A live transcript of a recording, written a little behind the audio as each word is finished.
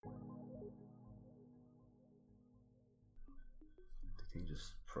thing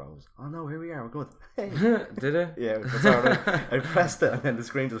just froze. Oh no, here we are, we're good. Hey. Did it? Yeah, that's alright. I pressed it and then the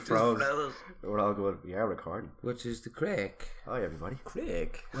screen just froze. We're all good. We are recording. Which is the Craig. Hi everybody.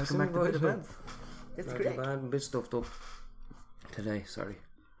 Craig. Welcome back to Bit of Bands. It's the Craig. I'm a bit stuffed up today, sorry.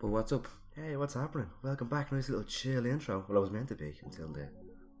 But what's up? Hey, what's happening? Welcome back. Nice little chill intro. Well, I was meant to be until the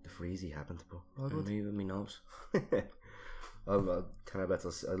freezy happened, but all good. Me with me nose. I'll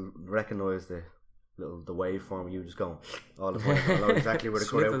recognise the waveform you just going all the time. I know exactly where to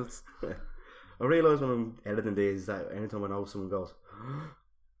cut out. I realise when I'm editing these that anytime I know someone goes,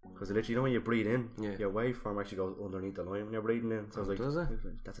 because literally, you know when you breathe in, your waveform actually goes underneath the line when you're breathing in. So I was like, does it?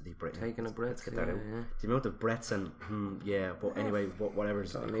 That's a deep breath. Taking a breath. Let's get that out. Yeah. The amount of breaths and but anyway, whatever.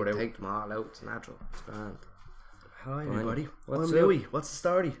 So take them all out. It's natural. It's grand. Hi everybody. What's I'm Louis. What's the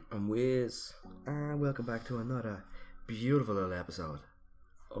story? I'm Wiz. And welcome back to another beautiful little episode.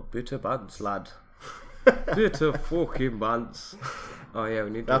 A bit of bands, lad. Bit of fucking bands. Oh yeah, we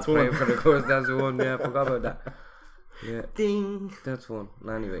need to pray for the course. That's the one. Yeah, I forgot about that. Yeah. Ding. That's one.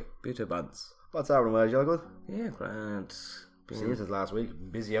 Anyway, bit of bands. What's happening, Wes? You all good? Yeah, grand. Seen since last week.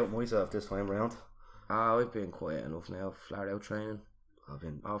 Been busy out myself this time round. I've been quiet enough now. Flat out training. I've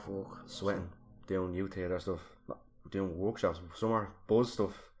been off work, sweating, doing youth theatre stuff, doing workshops, summer buzz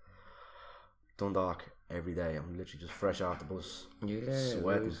stuff. Dundalk every day. I'm literally just fresh off the bus. Yeah,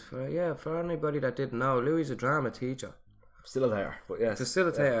 sweating. For anybody that didn't know, Louis is a drama teacher. Facilitator, but yes.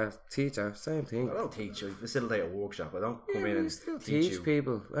 Facilitator, teacher, same thing. I don't teach, I facilitate a workshop. I don't come in and still teach you.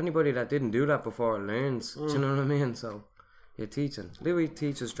 People. Anybody that didn't do that before learns. Do you know what I mean? So, you're teaching. Louis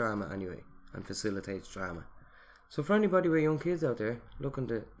teaches drama anyway and facilitates drama. So for anybody with young kids out there looking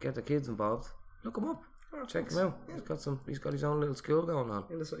to get the kids involved, look him up. Check him out. He's got his own little school going on.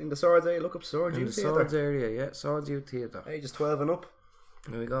 In the Swords area, look up Swords Youth Theatre. Swords area, yeah. Swords Youth Theatre. Ages 12 and up.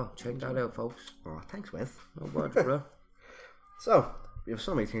 There we go. Check that out, folks. Oh, thanks, Wes. No bother, bro. So, we have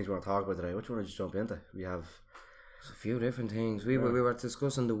so many things we want to talk about today. Which one want to just jump into? We have a few different things. We were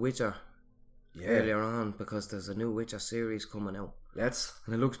discussing The Witcher earlier on because there's a new Witcher series coming out.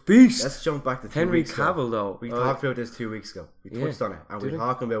 And it looks beast. Let's jump back to 2 Henry weeks Cavill ago. though. We talked about this 2 weeks ago. We touched on it, and we were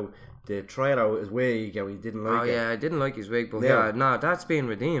talking about the trailer with his wig, and we didn't like it. Oh yeah, I didn't like his wig, but that's been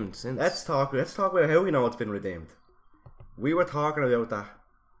redeemed since. Let's talk about how we know it's been redeemed. We were talking about that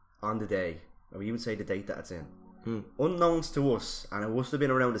on the day, or we would say the date that it's in. Unknowns to us, and it must have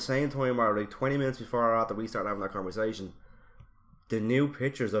been around the same time or like 20 minutes before or after we started having that conversation. The new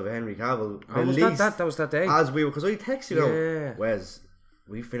pictures of Henry Cavill released. That was that day. As we were, because I texted you, Wes,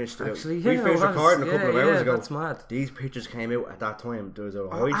 we finished recording a couple of hours ago. That's mad. These pictures came out at that time. There was a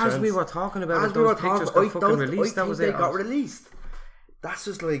high chance. As we were talking about it, those pictures got fucking released. That was it. They got released. That's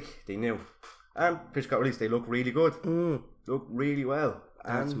just like they knew. And pictures got released. They look really good. Look really well.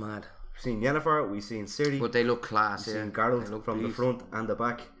 That's mad. We've seen Yennefer, we've seen Ciri, but they look class. We've seen Geralt from the front and the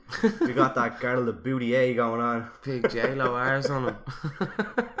back. We got that Geralt the Boudier going on. Big J-Lo R's on him.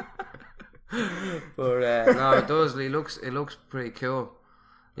 But no, it does. It looks pretty cool.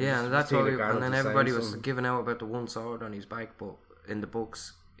 Yeah, and that's why. And then everybody was giving out about the one sword on his back, but in the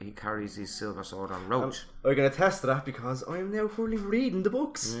books he carries his silver sword on Roach. I'm going to attest to that because I'm now fully reading the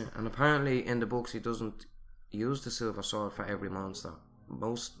books. Yeah, and apparently in the books he doesn't use the silver sword for every monster.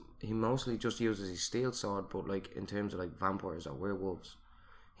 He mostly just uses his steel sword, but like in terms of like vampires or werewolves,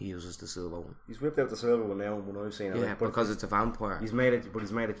 he uses the silver one. He's whipped out the silver one now when I've seen it. Yeah, because it's a vampire. It's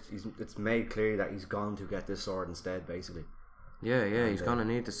made clear that he's gone to get this sword instead, basically. Yeah, he's gonna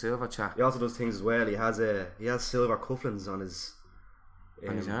need the silver chap. He also does things as well. He has silver cufflinks on his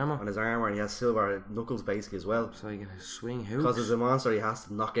armor. On his armor, and he has silver knuckles basically as well. So he can swing hoops. Because there's a monster he has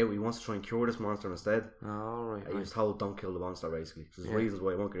to knock out. He wants to try and cure this monster instead. Oh, right. He was told don't kill the monster basically. There's reasons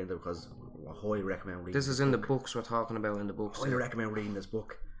why I won't get into it because I highly recommend reading this. This is in the books we're talking about in the books. I highly recommend reading this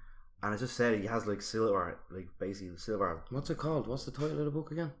book. And I just said he has like silver, like basically silver. What's it called? What's the title of the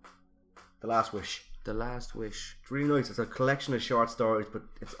book again? The Last Wish. The Last Wish. It's really nice. It's a collection of short stories, but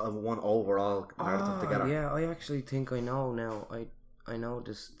it's a one overall narrative together. Yeah, I actually think I know now. I know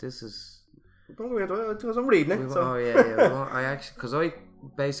this is. Because I'm reading it. Oh yeah. Well, I actually, because I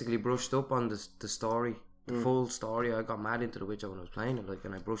basically brushed up on the story, the full story. I got mad into The Witcher when I was playing it,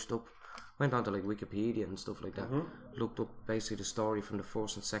 and I brushed up. Went on to like Wikipedia and stuff like that. Looked up basically the story from the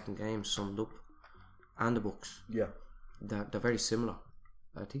first and second game, summed up, and the books. Yeah, they're very similar.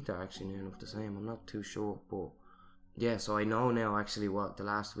 I think they're actually near enough the same. I'm not too sure, but yeah. So I know now actually what The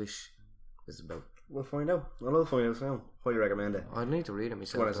Last Wish is about. We'll find out. I'll find out soon. Highly recommend it. I'd need to read it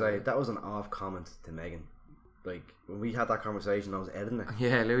myself. I want to say that was an off comment to Megan. Like when we had that conversation, I was editing it.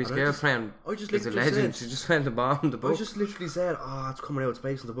 Yeah, Louis' girlfriend is a legend. She just went to bomb the book. I just literally said, it's coming out, it's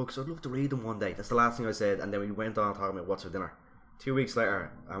based on the book, so I'd love to read them one day. That's the last thing I said, and then we went on talking about what's for dinner. 2 weeks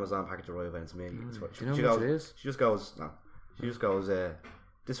later, Amazon package arrived and it's me. Do you know how much it is? She just goes,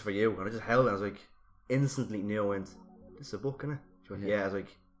 this is for you. And I just held it. I was like, instantly knew I went, this is a book, innit? She went, yeah. I was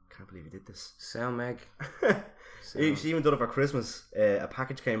like, can't believe you did this. Sound Meg. She even done it for Christmas. A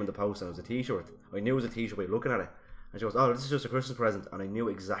package came in the post and it was a t-shirt. I knew it was a t-shirt by looking at it. And she goes, oh, this is just a Christmas present. And I knew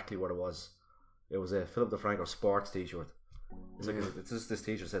exactly what it was. It was a Philip DeFranco sports t-shirt. It's like it's just this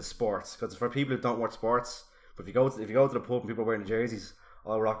t-shirt says sports because it's for people who don't watch sports. But if you go to the pub and people are wearing the jerseys,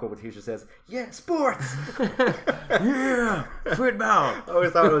 I'll rock up with a t-shirt that says, yeah, sports. Yeah, football. I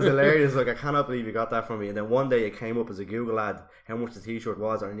always thought it was hilarious. Like, I cannot believe you got that from me. And then one day it came up as a Google ad how much the t-shirt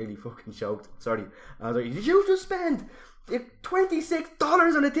was, and I nearly fucking choked. Sorry. I was like, did you just spend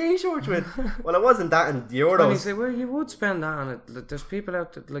 $26 on a t-shirt with? Well, it wasn't that in euros. And you say, well, you would spend that on it. Like, there's people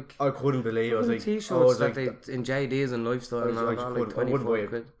out there, like, I couldn't believe it. I was like, t-shirts that they in JDs and lifestyle and all that, like 24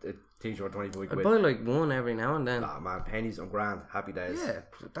 quid. A t-shirt 24 quid. I'd buy like one every now and then. Ah man, pennies on grand, happy days. Yeah,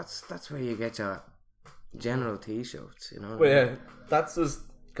 that's where you get your general t-shirts, you know. Well, yeah, that's just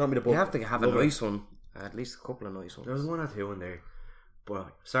got me the book. You have to have a nice one, at least a couple of nice ones. There's one or two in there. But I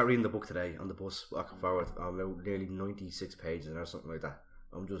started reading the book today on the bus walking forward. I'm now nearly 96 pages or something like that.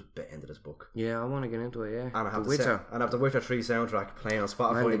 I'm just bit into this book. Yeah, I want to get into it. Yeah, and I have the Witcher 3 soundtrack playing on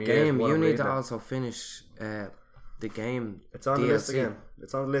Spotify. Man, the game you need to also finish. The game. It's on the list again.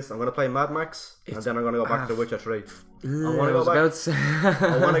 It's on the list. I'm going to play Mad Max and then I'm going to go back to Witcher 3. I want to go back.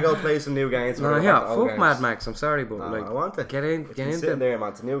 I want to go play some new games. Fuck Mad Max. I'm sorry, but like, I want to get into there, man.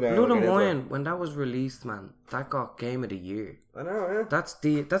 It's a new game. Blood and Wine, when that was released, man, that got Game of the Year. I know, yeah.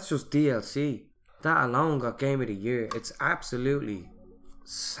 That's just DLC. That alone got Game of the Year. It's absolutely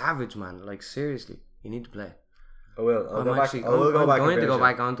savage, man. Like, seriously, you need to play. I will. I'm going to go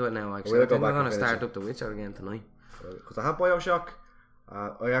back onto it now. Actually, I think I'm going to start up The Witcher again tonight. Because I have Bioshock.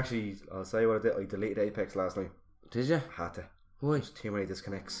 I'll say what I did. I deleted Apex last night. Did you? Had to. Why? There's too many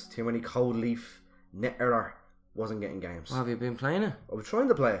disconnects. Too many cold leaf. Net error. Wasn't getting games. Well, have you been playing it? I was trying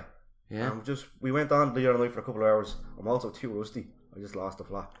to play it. Yeah. We went on the other night for a couple of hours. I'm also too rusty. I just lost the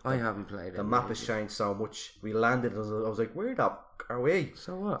plot. I haven't played it. The map has changed so much. We landed. I was like, where the f*** are we?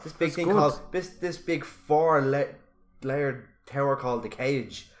 So what? This big thing called this big layered tower called the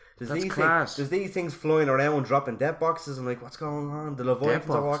Cage. There's these things flying around, dropping death boxes, and like, what's going on? The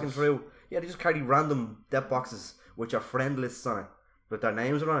Leviathans are walking through. Yeah, they just carry random death boxes with your friend lists on it, with their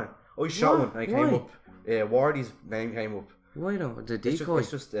names on it. I shot one, and it came up. Wardy's name came up. Why no? The decoy. It's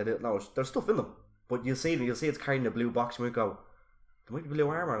just no. There's stuff in them, but you'll see it's carrying a blue box. You might go, there might be blue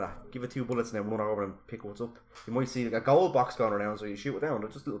armor on that. Give it 2 bullets and then run over and pick what's up. You might see like a gold box going around, so you shoot it down. They're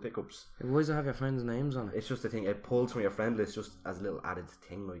just little pickups. Why does it have your friends' names on it? It's just a thing. It pulls from your friend list just as a little added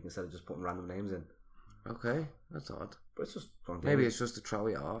thing, like instead of just putting random names in. Okay, that's odd. But it's just maybe it's just to throw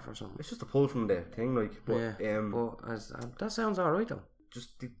you off or something. It's just a pull from the thing, like. But, that sounds alright though.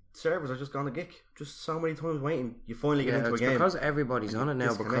 Just the servers are just gone to geek. Just so many times waiting. You finally get into a game. Because everybody's on it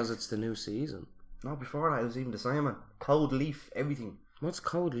now because it's the new season. No, before that it was even the same, man. Cold Leaf, everything. What's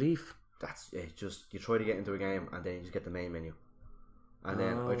Cold Leaf? That's just you try to get into a game and then you just get the main menu. And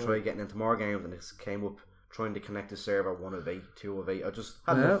then I tried getting into more games and it came up trying to connect the server 1 of 8, 2 of 8. I just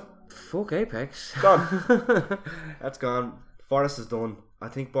had enough. Fuck Apex. Gone. That's gone. Forest is done. I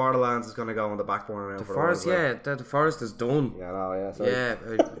think Borderlands is going to go on the back burner now. The Forest, the Forest is done. Yeah, no, yeah. Sorry. Yeah,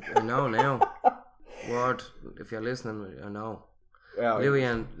 I know now. Ward, if you're listening, I know. Yeah,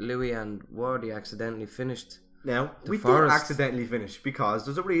 Louis and Wardy accidentally finished. Now, we don't accidentally finish because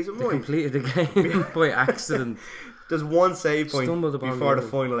there's a reason why. They completed the game by accident. There's one save point before the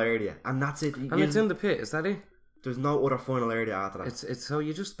final area, and that's it. And it's in the pit, is that it? There's no other final area after that. It's so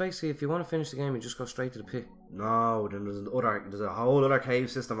you just basically, if you want to finish the game, you just go straight to the pit. No, then there's a whole other cave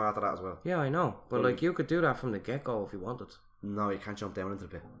system after that as well. Yeah, I know, but like you could do that from the get go if you wanted. No, you can't jump down into the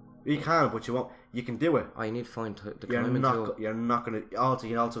pit. You can, but you won't. You can do it. Oh, you need to find the climbing tool. You're not gonna. Also,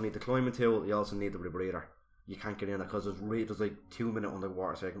 you also need the climbing tool. You also need the rebreather. You can't get in there because there's like 2 minute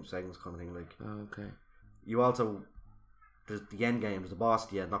underwater segments kind of thing. Like, okay. You also there's the end game, there's the boss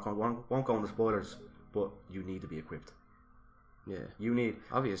at the end. Won't go into spoilers, but you need to be equipped. Yeah. You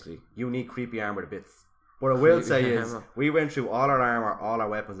need creepy armor to bits. What I will say is we went through all our armor, all our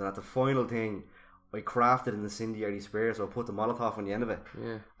weapons, and at the final thing, I crafted an incendiary spear, so I put the Molotov on the end of it.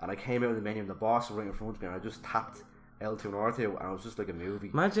 Yeah. And I came out of the menu and the boss was right in front of me, and I just tapped L2 and R2, and it was just like a movie.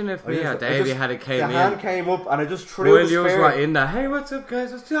 Imagine if me or Davey had came in. The hand came up, and I just threw the spear. Will in there? Hey, what's up,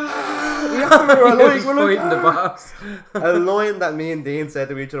 guys? We're fighting the boss. A line that me and Dean said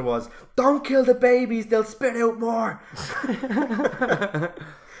to each other was, "Don't kill the babies; they'll spit out more."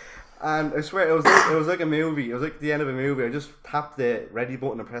 And I swear it was like a movie. It was like the end of a movie. I just tapped the ready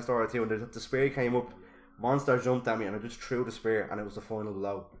button and pressed R2, and the spear came up Monster jumped at me and I just threw the spear and it was the final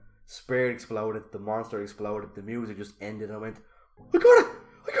blow. Spear exploded, the monster exploded, the music just ended and I went, I got it!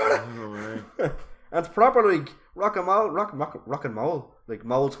 Oh, right. And it's proper like rock and roll. Like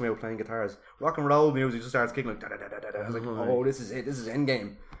moles come out playing guitars. Rock and roll music just starts kicking like da da da da da. I was like, oh, this is it. This is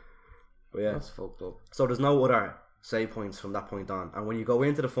endgame. But yeah, That's fucked up. so there's no other save points from that point on. And when you go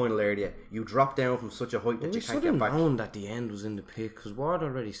into the final area, you drop down from such a height that We you should can't have get back. known that the end was in the pit because Ward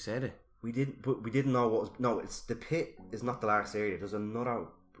already said it. We didn't know what was. No, it's the pit is not the last area. There's another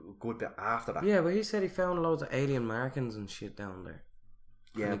good bit after that. Yeah, but he said he found loads of alien markings and shit down there.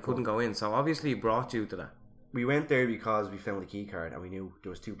 Yeah, And he couldn't go in, so obviously he brought you to that. we went there because we found the key card and we knew there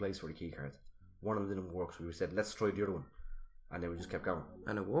was 2 places for the key card. One of them didn't work, so we said let's try the other one, and then we just kept going.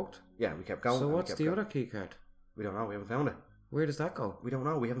 And it worked. Yeah, we kept going. So and we what's kept the going. other key card? We don't know. We haven't found it. Where does that go? We don't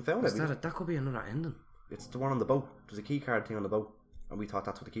know. We haven't found Is it. that could be another ending. It's the one on the boat. There's a key card thing on the boat, and we thought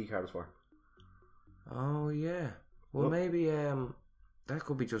that's what the key card was for. Oh yeah. Well, What? maybe that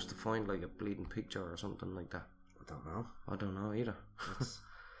could be just to find like a bleeding picture or something like that. I don't know. I don't know either.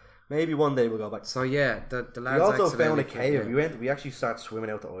 Maybe one day we'll go back. So yeah, the We lads also found accidentally a cave. yeah. We actually started swimming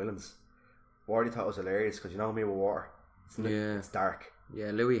out the islands. Wardy thought it was hilarious because you know me with water. It's dark.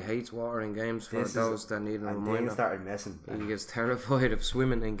 Yeah, Louis hates water in games for those that need a And reminder. then started messing. He gets terrified of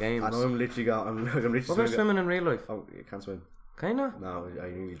swimming in games. And I'm literally going. I'm literally What about swimming in real life? Oh, you can't swim. Kinda. No, I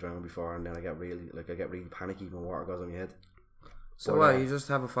nearly drowned before, and then I get really panicky when water goes on my head. So But, what? You just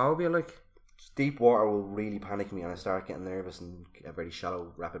have a phobia, like? Deep water will really panic me, and I start getting nervous and get very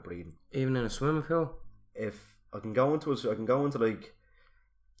shallow, rapid breathing. Even in a swimming pool? If I can go into like,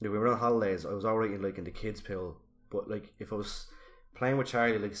 we were on holidays. I was alright in the kids' pool, but like if I was playing with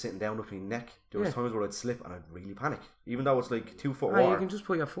Charlie, like sitting down with my neck, there was times where I'd slip and I'd really panic, even though it's like 2 foot water. You can just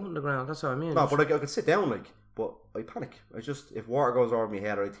put your foot on the ground. That's what I mean. No, but like I could sit down, but I panic. If water goes over my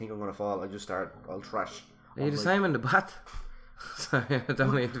head or I think I'm gonna fall, I'll trash. Are you the same in the bath? Sorry, I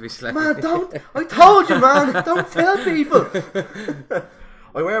don't mean to be slack. Man, don't! I told you, man! Don't tell people!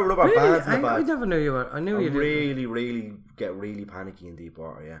 I wear rubber Really? bands in the I bath. never knew you were. I knew I you did. really get really panicky in deep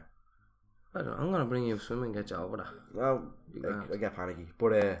water, yeah. I'm going to bring you swimming, get you over that. Well, I get panicky.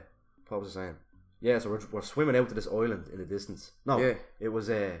 But, what was I saying? Yeah, so we're swimming out to this island in the distance. No, Yeah. it was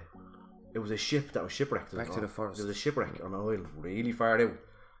a ship that was shipwrecked. Back to the forest. There was a shipwreck on an island really far out.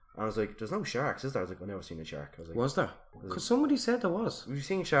 And I was like, there's no sharks, is there? I was like, I've never seen a shark. I was like, Was there? Because somebody said there was. we've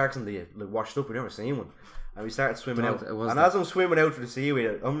seen sharks in the washed up, we've never seen one. And we started swimming No, out. it was And there. as I'm swimming out to the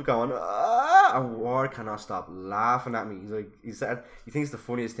seaweed, I'm going, ah! And Ward cannot stop laughing at me. He's like, he thinks it's the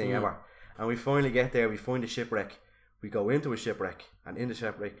funniest thing ever. And we finally get there, we find a shipwreck. We go into a shipwreck, and in the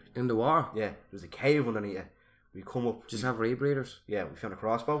shipwreck, In the water. yeah, there's a cave underneath it. We come up, Just have rebreathers. yeah, we found a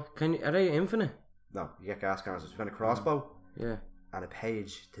crossbow. Are they infinite? No, you get gas cannons. We found a crossbow Yeah. and a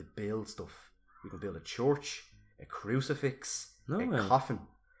page to build stuff. We can build a church, a crucifix, No a way. coffin.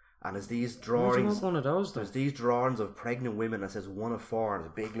 And there's these Why do you drawings. want one of those, though? There's these drawings of pregnant women that says 1 of 4 and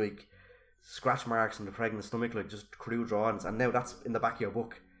there's big scratch marks on the pregnant stomach, just crude drawings. And now that's in the back of your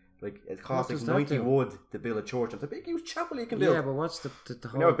book. It costs does like that 90 do? wood to build a church. It's a big huge chapel you can build. Yeah, but what's the We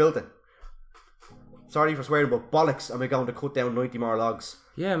whole... never built it. Sorry for swearing, but bollocks, am I going to cut down 90 more logs?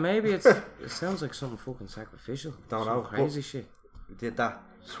 Yeah, maybe it sounds like something fucking sacrificial. Don't Some know, crazy shit. We did that.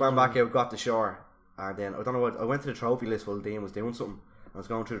 Swam back out, got to shore. And then, I don't know what, I went to the trophy list while Dean was doing something. I was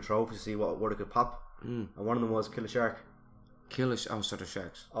going through the trophies to see what I could pop. And one of them was kill a shark. So the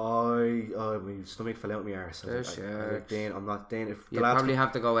sharks. My stomach fell out my arse. I was like, sharks. Dane, I'm not Dane. If You the lads probably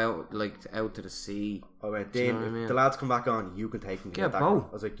have to go out to the sea. I went, Do you Dane, know what I if mean? the lads come back on, you can take them to Get a that. bow.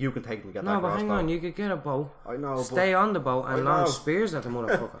 I was like, you can take them to get No, that but hang crossbow. on, you could get a bow. I know, Stay on the boat and I know. launch spears at the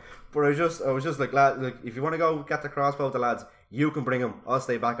motherfucker. but I was just like, lad, if you want to go get the crossbow with the lads, you can bring them. I'll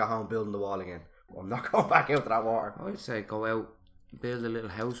stay back at home building the wall again. I'm not going back out to that water. I'd say go out, build a little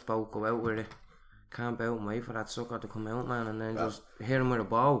houseboat, go out with it, camp out and wait for that sucker to come out, man, and then just hit him with a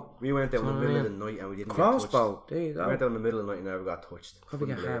bow. We went down in the what I middle of mean? the night and we didn't get Crossbow, touched. there you We go. went down in the middle of the night and never got touched. Probably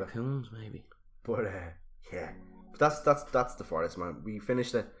get Couldn't believe it. harpoons, maybe. But yeah, but that's the forest, man. We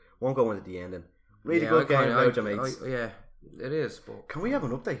finished it. Won't go into the ending. Really good game, Roger mates. Yeah, it is, but Can we have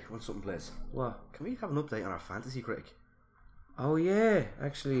an update on something, please? what? Can we have an update on our fantasy critic? Oh yeah,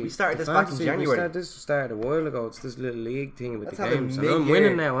 actually, We started the this back in fantasy- January. This started a while ago. It's this little league thing with Let's the have a games. And I'm mid-year.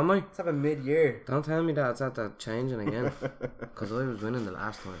 winning now, am I? Let's have a mid-year. Don't tell me that it's at that changing again, because I was winning the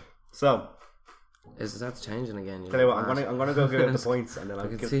last time. So, Is that changing again? tell you what, I'm gonna go give out the points and then I'll I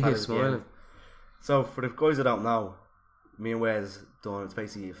can give see the you paddles at the end. smiling. So, for the guys that don't know, me and Wes done, it's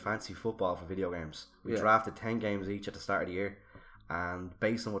basically fancy football for video games. We Yeah. drafted 10 games each at the start of the year, and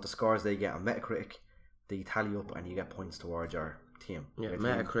based on what the scores they get on Metacritic, they tally up and you get points towards your team. Yeah,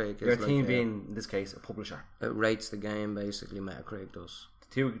 Metacritic Your is team like being, in this case, a publisher. it rates the game basically. Metacritic does.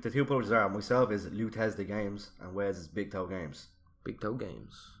 The two publishers are, myself is Lutesda Games and Wes is Big Toe Games. Big Toe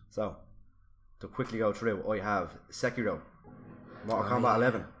Games. So, to quickly go through, I have Sekiro, Mortal Kombat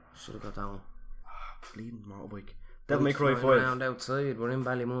 11. Should have got that one. Bleeding motorbike. Devil May Cry 5. Around outside, we're in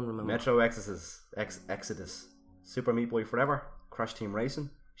Ballymun, remember? Metro Exodus. Super Meat Boy Forever. Crash Team Racing.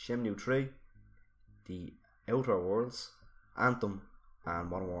 Shenmue 3. The Outer Worlds. Anthem. And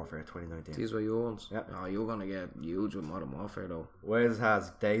Modern Warfare 2019. These were your ones? Yeah. Oh, you're gonna get huge with Modern Warfare though. Wales has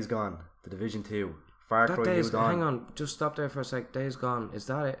Days Gone. The Division 2. Far Cry New Dawn. Hang on, just stop there for a sec. Days Gone. Is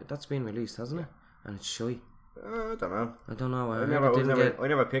that it? That's been released, hasn't it? And it's shy. I don't know. I don't know. I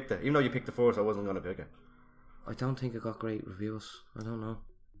never picked it. Even though you picked it first, I wasn't going to pick it. I don't think it got great reviews. I don't know.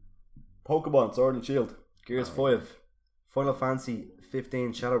 Pokemon Sword and Shield. Gears 5. Final Fantasy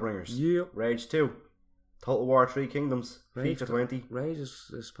 15 Shadowbringers. Yep. Rage 2. Total War 3 Kingdoms. Rage FIFA 20. Rage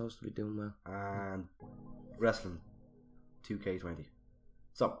is supposed to be doing well. And Wrestling 2K20.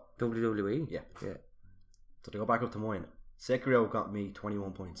 So, WWE? Yeah. Yeah. So to go back up to mine, Sekiro got me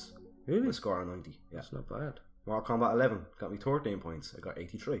 21 points. Really? With a score of 90. Yeah. That's not bad. Mortal Kombat 11 got me 13 points. I got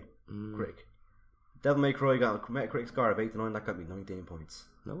 83. Critic. Devil May Cry got a Metacritic score of 89. That got me 19 points.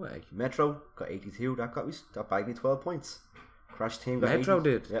 No way. Metro got 82. That bagged me 12 points. Crash Team got Metro 80,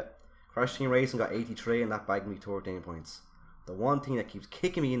 did? Yeah. Crash Team Racing got 83 and that bagged me 13 points. The one thing that keeps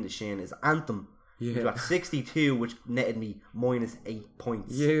kicking me in the shin is Anthem. Yeah. You got 62, which netted me minus 8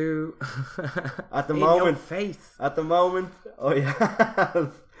 points. You. At the in moment, your face. At the moment, I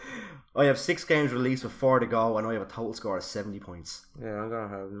have 6 games released with 4 to go, and I have a total score of 70 points. Yeah, I'm gonna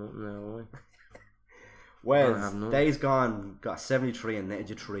have nothing now. Wes, Days Gone got 73 and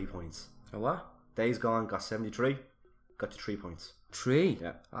netted you 3 points. A what? Days Gone got 73, got you 3 points. 3?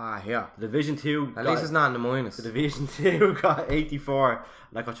 Yeah. Ah, yeah. The Division 2 At least it's not in the minus. The Division 2 got 84 and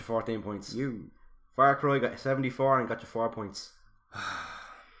that got you 14 points. You. Far Cry got 74 and got you 4 points.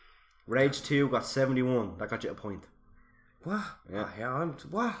 Rage 2 got 71, that got you a point. What? Yeah. Ah, yeah,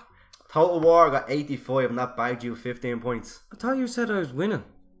 what? Total War got 85 and that bagged you 15 points. I thought you said I was winning.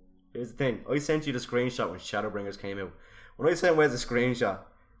 Here's the thing, I sent you the screenshot when Shadowbringers came out. When I sent Wes the screenshot,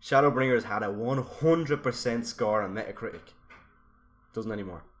 Shadowbringers had a 100% score on Metacritic. Doesn't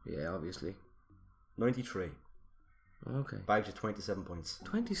anymore. Yeah, obviously. 93. Okay. Bagged you 27 points.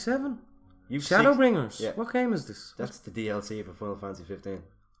 27? You've Shadowbringers? Yeah. What game is this? That's the DLC for Final Fantasy 15.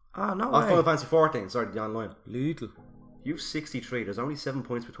 Ah, no Oh, way. Final Fantasy 14, sorry, the online. Little. You've 63, there's only 7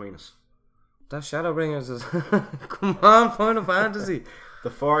 points between us. That Shadowbringers is... Come on, Final Fantasy. The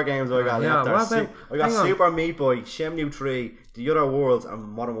 4 games I got left are... I got Super Meat Boy, Shenmue 3, The Other Worlds, and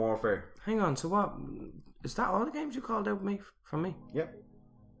Modern Warfare. Hang on, so what... Is that all the games you called out from me? Yep.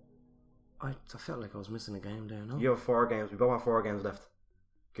 I felt like I was missing a game there, no? You have 4 games, we both have 4 games left.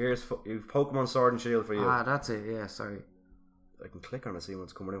 Gears, you've Pokemon Sword and Shield for you. Ah, that's it, yeah, sorry. I can click on it and see when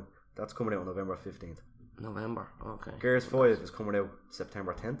it's coming out. That's coming out on November 15th. November, okay. Gears 5 is coming out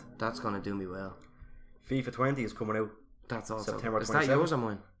September 10th. That's going to do me well. FIFA 20 is coming out That's also... September 27th. Is that yours or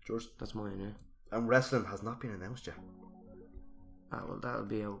mine? Yours. That's mine, yeah. And Wrestling has not been announced yet. Ah, well, that'll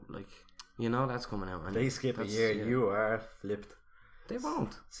be out, like... You know that's coming out. They skip a year, yeah. You are flipped. They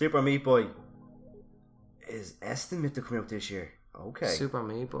won't. Super Meat Boy is estimated to come out this year. Okay. Super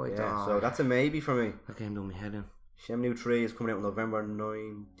Meat Boy, yeah, so that's a maybe for me. That game done me head in. Shenmue 3 is coming out November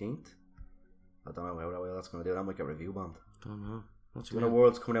 19th. I don't know how well that's going to do. That might get review bombed. Don't know. What you The mean?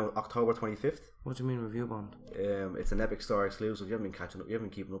 World's coming out October 25th. What do you mean review bombed? It's an Epic Store exclusive. You haven't been catching up. You haven't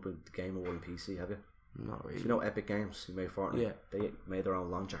been keeping up with the Game Award on PC, have you? Not really. You know Epic Games, who made Fortnite? Yeah. They made their own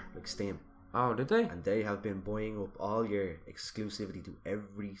launcher, like Steam. Oh, did they? And they have been buying up all year exclusivity to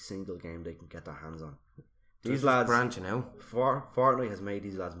every single game they can get their hands on. These lads branching out. Fortnite has made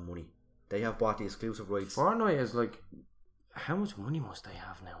these lads money. They have bought the exclusive rights. Fortnite is like, how much money must they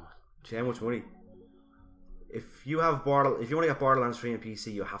have now, man? See how much money? If you want to get Borderlands 3 on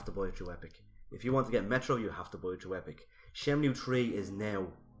PC, you have to buy it through Epic. If you want to get Metro, you have to buy it through Epic. Shenmue 3 is now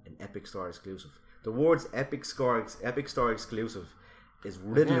an Epic Store exclusive. The words Epic Store exclusive is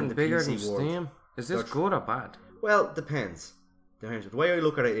riddling the bigger PC than world. Steam. Is this good or bad? Well, depends. The way I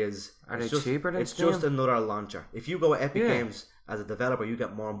look at it is, are they cheaper than Steam? It's just another launcher. If you go Epic Games as a developer, you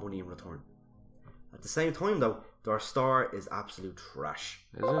get more money in return. At the same time, though, their store is absolute trash.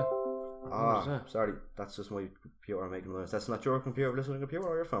 Is it? Sorry, that's just my computer making noise. That's not your computer, listening computer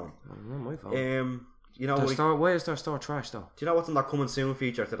or your phone. Not my phone. You know, why is their store trash though? Do you know what's in that coming soon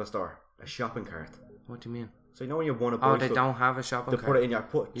feature to the store? A shopping cart. What do you mean? So you know when you want to buy they don't have a shopping cart. Put it in your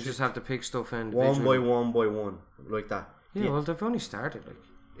You just have to pick stuff in one by one, like that. Yeah, well, they've only started like.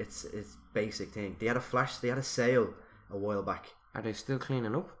 It's basic thing. They had a sale a while back, Are they still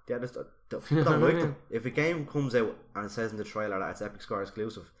cleaning up? Yeah, people don't like them. If a game comes out and it says in the trailer that it's Epic Score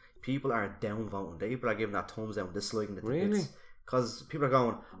exclusive, people are downvoting. People are giving that thumbs down, disliking it. Really? Because people are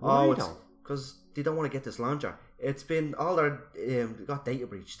going, because they don't want to get this launcher. It's been all their got data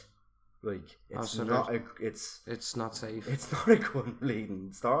breached. Like it's it's not safe. It's not a good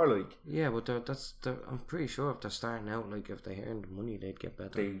bleeding star. Like but I'm pretty sure if they're starting out, like if they earned money, they'd get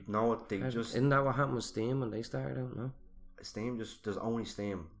better. They know it. Isn't that what happened with Steam when they started out? No. Steam there's only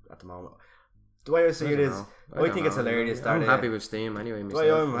Steam at the moment. The way I see it is, I think it's hilarious that I'm happy with Steam anyway.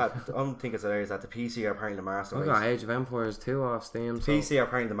 Myself. I think it's hilarious that the PC are apparently the master race. I got Age of Empires 2 off Steam. The PC are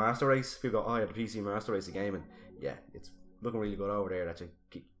apparently the master race. People go, the PC master race of gaming. Yeah, it's looking really good over there. That you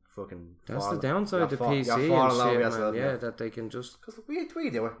keep fucking. That's the downside to PC and shit, man. Yeah, that they can just. Because we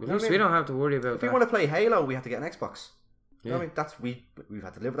do it. At least we don't have to worry about if that. If we want to play Halo, we have to get an Xbox. You know what I mean? We've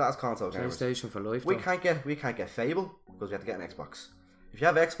had to live with that as console gamers. PlayStation for life. We can't get Fable because we have to get an Xbox. If you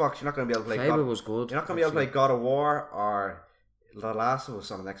have Xbox, you're not going to be able to play. Fable was good. You're not going to be able to play God of War or The Last of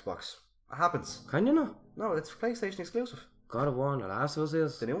Us on an Xbox. It happens. Can you not? No, it's PlayStation exclusive. God of War and The Last of Us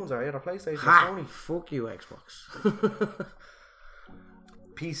is. The new ones are they're PlayStation. Sony. Fuck you, Xbox.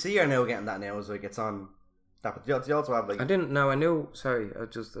 PC are now getting that now. It's like it's on. But you also have like. I didn't know. I knew. Sorry, I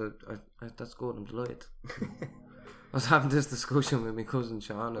just. That's good. I'm delighted. I was having this discussion with my cousin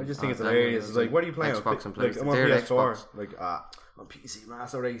Sean. I just think it's hilarious. It's like, what are you playing? Xbox and PlayStation. Like, I'm on PS4. Xbox. Like, on PC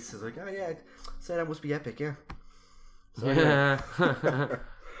Master Race. It's like, say that must be epic, yeah. So,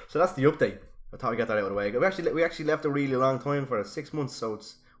 so that's the update. I thought I'd get that out of the way. We actually left a really long time for it, 6 months. So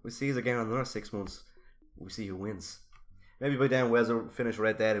we'll see us again in another 6 months. We'll see who wins. Maybe by then Wes will finish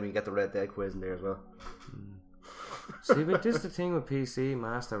Red Dead and we can get the Red Dead quiz in there as well. See, but this the thing with PC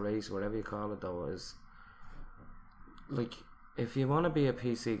Master Race, whatever you call it, though, is. Like, if you want to be a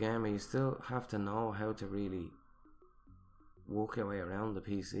PC gamer, you still have to know how to really work your way around the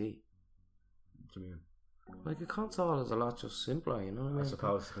PC. What do you mean? Like, a console is a lot just simpler, you know what I mean? I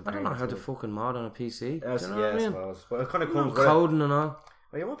suppose. I don't know how to fucking mod on a PC. Yes, do you know what I mean? I suppose. But it kind of comes with coding and all.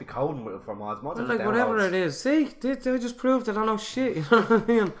 Well, you won't be coding with it for mods. Mods are like, whatever it is. See, they just proved that I know shit, you know what I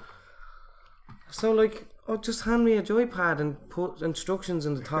mean? So, like, just hand me a joypad and put instructions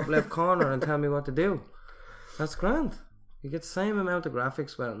in the top left corner and tell me what to do. That's grand. You get the same amount of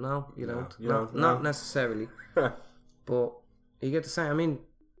graphics. Well, no, you don't. Not necessarily. But you get the same. I mean,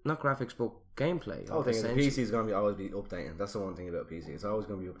 not graphics, but gameplay. The whole thing is the PC is going to always be updating. That's the one thing about PC. It's always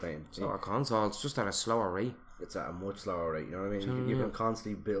going to be updating. So our consoles just at a slower rate. It's at a much slower rate. You know what I mean? You can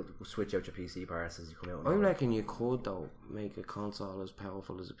constantly switch out your PC parts as you come out. I reckon you could though make a console as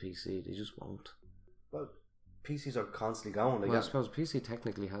powerful as a PC. They just won't. Well, PCs are constantly going. I suppose PC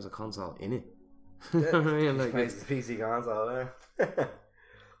technically has a console in it. Yeah, I mean, like it's PC console there.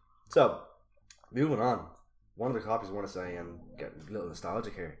 So, moving on. One of the copies I want to say and get a little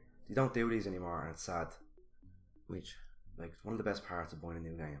nostalgic here. You don't do these anymore, and it's sad. Which, like, one of the best parts of buying a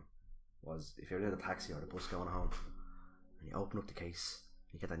new game was if you're in a taxi or the bus going home, and you open up the case,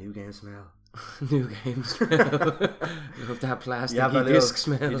 you get that new game smell. New game smell. You have that plasticky disc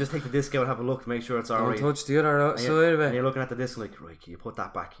smell. You just take the disc out and have a look, make sure it's alright. Don't touch the other side of it. And you're looking at the disc like, right, you put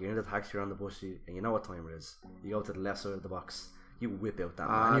that back. You're in the taxi, you're on the bus, and you know what time it is. You go to the left side of the box. You whip out that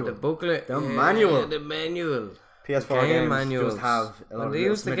manual. The booklet. The manual. The manual. PS4 games manuals. Just have a lot of they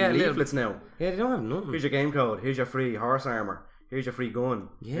used to get leaflets now. Yeah, they don't have nothing. Here's your game code. Here's your free horse armor. Here's your free gun.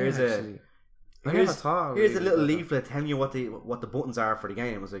 Yeah, here's actually. Here's a little leaflet telling you what the buttons are for the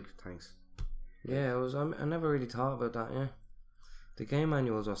game. I was like, thanks. Yeah, I never really thought about that. Yeah, the game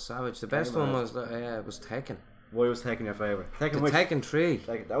manuals were savage. The best one was Tekken. Why was Tekken your favourite? Tekken 3.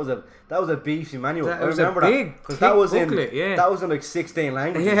 That was a beefy manual. I remember that because that was booklet, that was in like 16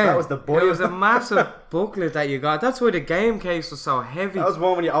 languages. Yeah, that was the boy. It was a massive booklet that you got. That's why the game case was so heavy. That was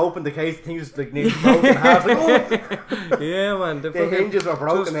one when you opened the case, the thing was like nearly broken in half. Like, oh! Yeah, man. The hinges were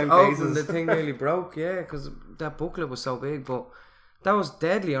broken in cases. The thing nearly broke. Yeah, because that booklet was so big, but. That was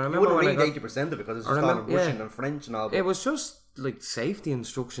deadly. I remember you wouldn't read 80% of it because it's just all in Russian and French and all that. It was just like safety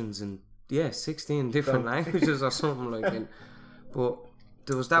instructions in 16 different languages or something like that. But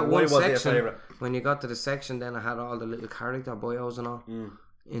there was that one section when you got to the section, then I had all the little character bios and all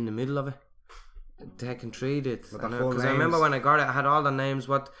in the middle of it. Tekken 3 did because I remember when I got it, I had all the names.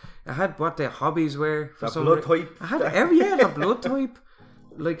 What their hobbies were. For the blood type. I had the blood type.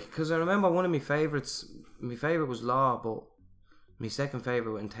 Like because I remember one of my favourites. My favourite was Law, but. My second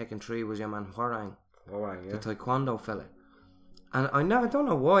favourite in Tekken 3 was your man Hwoarang. The Taekwondo fella. And I don't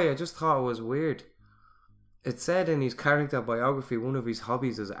know why, I just thought it was weird. It said in his character biography one of his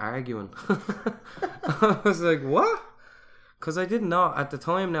hobbies is arguing. I was like, what? Because I didn't know at the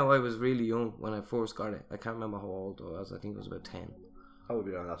time. Now I was really young when I first got it. I can't remember how old I was. I think it was about 10. I would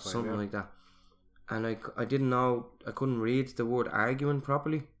be on that time, something like that. And I didn't know, I couldn't read the word arguing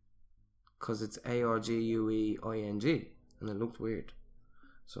properly because it's ARGUEING and it looked weird.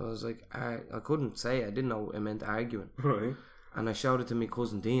 So I was like, I couldn't say it. I didn't know it meant arguing. Right. And I shouted to my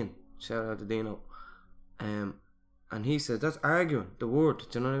cousin Dean. Shout out to Dino. And he said, that's arguing, the word.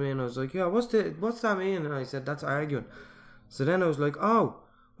 Do you know what I mean? I was like, yeah, what's that mean? And I said, that's arguing. So then I was like, oh,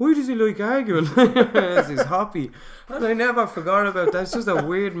 why does he like arguing? He's happy. And I never forgot about that. It's just a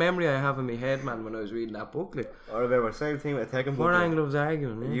weird memory I have in my head, man, when I was reading that booklet. I remember, same thing with a Tekken booklet. Warang loves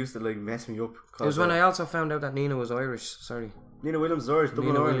arguing, It used to like mess me up. It was when I also found out that Nina was Irish, sorry. Nina Williams is Irish,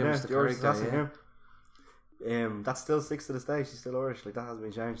 Dublin Nina Irish, Williams, yeah. the The Irish character, assassin, yeah. That still sticks to this day. She's still Irish. Like, that hasn't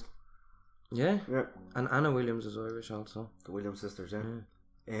been changed. Yeah? Yeah. And Anna Williams is Irish also. The Williams sisters, yeah.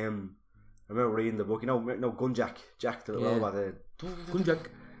 I remember reading the book. You know Gunjack. Jack the little robot. Gunjack.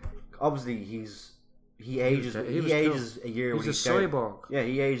 Obviously, he ages a year with each He's a game. cyborg. Yeah,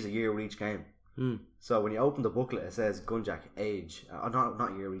 he ages a year with each game. Mm. So when you open the booklet, it says Gunjack age.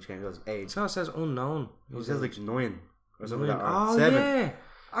 Not year with each game. It says age. So it says unknown. It says like 9 or something like that. Or Oh 7. yeah.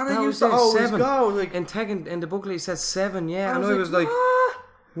 And That I was used to it, always 7. go like, In Tekken, in the booklet, it says 7. Yeah, and I like, was like, what?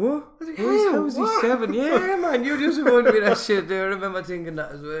 I was like, How is he what? 7? Yeah, man, you just reminded me of that shit there. I remember thinking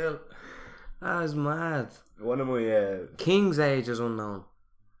that as well. That was mad. One of my King's age is unknown.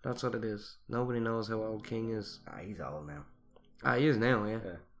 That's what it is. Nobody knows how old King is. he's old now. He is now, yeah.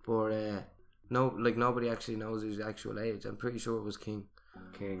 Yeah. But nobody actually knows his actual age. I'm pretty sure it was King.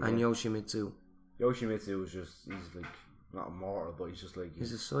 And Yeah. Yoshimitsu. Yoshimitsu was just, he's like not immortal, but he's just like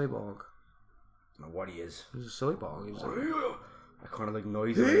He's a cyborg. I don't know what he is. He's a cyborg. He's like, I kind of like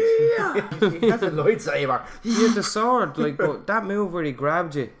noise. He has a lightsaber. he had the sword, like, but that move where he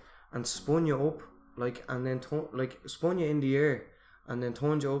grabbed you and spun you up, like, and then spun you in the air and then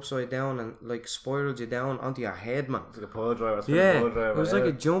turned you upside down and like spiraled you down onto your head, man. It's like a pole driver. It was like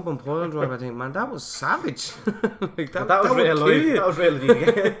a jumping pile driver. I think, man, that was savage. Like that was real would kill life. you. That was real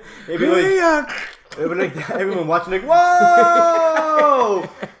life. It'd be like everyone watching like, whoa!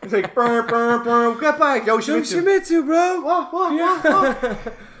 It's like, burn, get back, Yoshimitsu. Yoshimitsu, bro.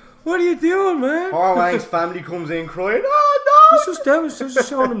 What? What are you doing, man? Horwang's family comes in crying, oh It's just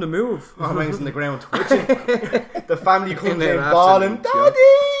showing him the move. no! Horwang's in the ground twitching. The family comes there in after bawling, them, Daddy!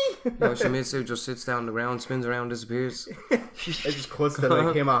 Yoshimitsu just sits down on the ground, spins around, disappears. It just cuts to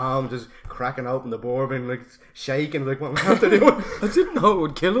like him at home, just cracking open the bourbon, like shaking, like what am I have to do? I didn't know it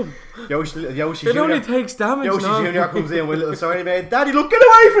would kill him. Yoshi It Jr. only takes damage. Yoshi no? Jr. comes in with a little sorry mate. Daddy, look, get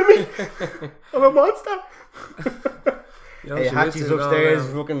away from me! I'm a monster. Hey, Hachi's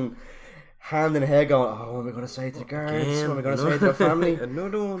upstairs, fucking hand in head, going, "Oh, what am I going to say to the guards? What am I going to say to the family?"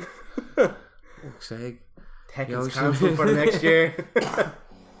 Another one. Fuck's sake. Tekken's cancelled for the next year.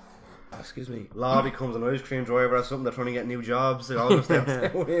 Excuse me. Law becomes an ice cream driver or something. They're trying to get new jobs. They all just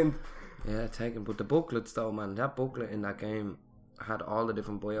downwind. Yeah, Tekken. But the booklets, though, man, that booklet in that game had all the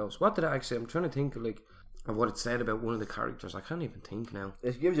different bios. What did it actually? I'm trying to think of what it said about one of the characters. I can't even think now.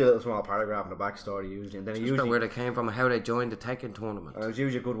 It gives you a little small paragraph in the backstory usually, and then Just about where they came from and how they joined the Tekken tournament. it was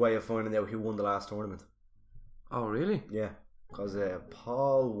usually a good way of finding out who won the last tournament. Oh, really? Yeah, because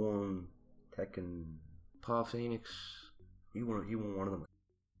Paul won Tekken. Paul Phoenix. He won one of them.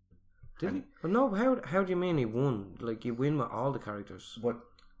 Did he? Well, no, how do you mean he won? Like, you win with all the characters. But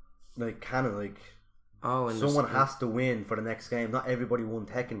like canon, like and someone has to win for the next game. Not everybody won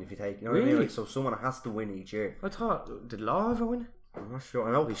Tekken if you take. You know what I mean? Really? Like, so someone has to win each year. I thought, did Law ever win it? I'm not sure.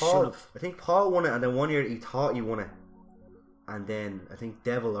 I know He Paul. should've. I think Paul won it, and then one year he thought he won it, and then I think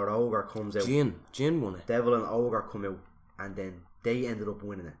Devil or Ogre comes out. Jin won it. Devil and Ogre come out, and then they ended up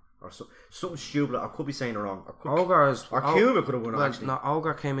winning it, or something stupid. I could be saying it wrong. Cuba could have won it actually. No,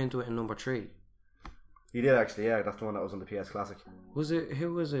 Ogre came into it in number 3. He did actually. Yeah, that's the one that was on the PS Classic. Was it?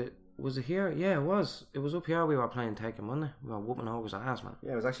 Who was it? Was it here? Yeah, it was. It was up here we were playing Tekken, wasn't it? We were whooping Ogre's ass, man.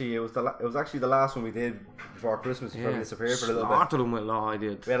 Yeah, it was actually the last one we did before Christmas before we disappeared for a little bit. Slaughtered him with Law, I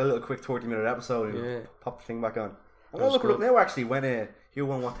did. We had a little quick 30-minute episode and Yeah. popped the thing back on. I'm gonna look it up now actually when Hugh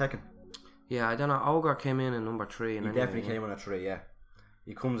won what Tekken. Yeah, I don't know. Ogre came in number 3. And He definitely came on a 3, yeah.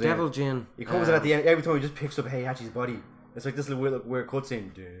 He comes Devil in. Jin. He comes in at the end. Every time he just picks up Heihachi's body. It's like this little weird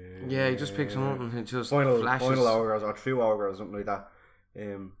cutscene. Yeah, he just picks him up and it just Final flashes. Ogres or True Ogre or something like that.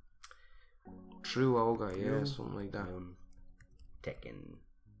 True Ogre, yeah, something like that. Tekken.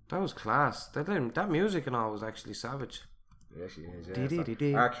 That was class. That music and all was actually savage. It actually is, yeah.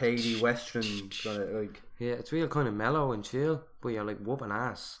 Dee-dee-dee-dee. Arcadey, western, kind of like. Yeah, it's real kind of mellow and chill, but you're like whooping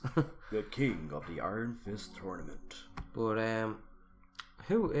ass. The king of the Iron Fist tournament. But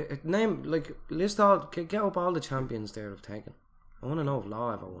Who? Name, like, list all, get up all the champions there of Tekken. I want to know if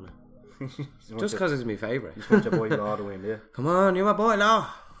Law ever won it. Just because it's my favourite. You just want your boy Law to win, yeah? Come on, you're my boy Law.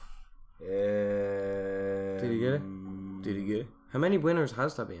 Did he get it? Did he get it? How many winners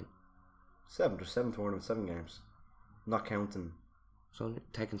has there been? 7. There's 7 tournaments, 7 games. Not counting. So,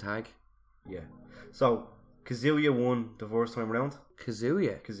 Tekken Tag. Yeah. So, Kazuya won the first time around.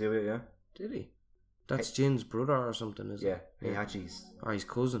 Kazuya, yeah. Did he? That's Jin's brother or something, is it? Yeah, Heihachi's. Or his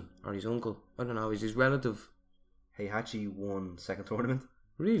cousin, or his uncle. I don't know, he's his relative. Heihachi won second tournament.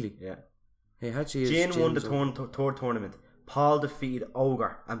 Really? Yeah. Heihachi is Jin won the Jin's third tournament. Paul defeated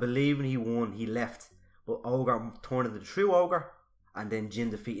Ogre, and believing he won, he left. But Ogre turned into the true Ogre, and then Jin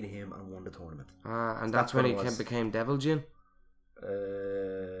defeated him and won the tournament. And that's when he became Devil Jin?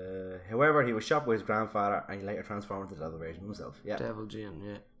 However, he was shot by his grandfather, and he later transformed into the Devil version himself. Yeah. Devil Jin,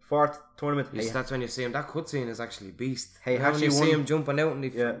 yeah. Fourth tournament. That's when you see him. That cutscene is actually beast. Heihachi when you won. See him jumping out and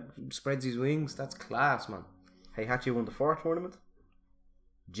he spreads his wings. That's class, man. Heihachi won the fourth tournament.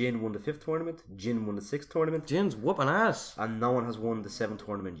 Jin won the fifth tournament. Jin won the sixth tournament. Jin's whooping ass. And no one has won the seventh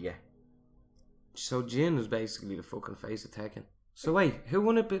tournament yet. So Jin is basically the fucking face of Tekken. So wait, who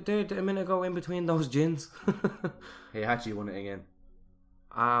won it there a minute ago in between those Jins? Heihachi won it again.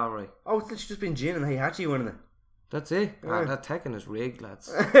 Ah, right. Oh, it's literally just been Jin and Heihachi winning it. That's it? Yeah. That Tekken is rigged, lads.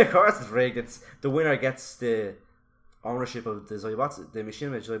 Of course it's rigged. It's the winner gets the ownership of the Zaibatsu, the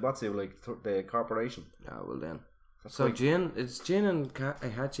Machinima Zaibatsu, like the corporation. Ah, well then. That's so like, Jin, it's Jin and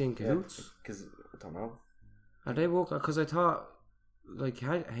Heihachi in cahoots? Because, I don't know. Are they working? Because I thought, like,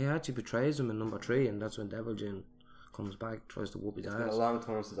 Heihachi betrays him in number 3 and that's when Devil Jin comes back, tries to whoop his ass. It's been a long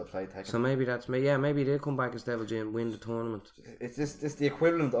time since I played Tekken. So maybe that's, maybe they come back as Devil Jin, win the tournament. It's the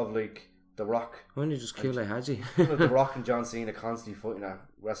equivalent of, like, The Rock. Why don't you just kill Heihachi? The Rock and John Cena constantly fighting at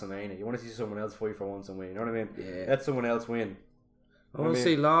WrestleMania. You want to see someone else fight for once and win, you know what I mean? Yeah. Let someone else win. I want to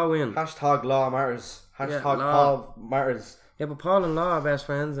see Law win. Hashtag Law matters. Hashtag Law. Paul matters. Yeah, but Paul and Law are best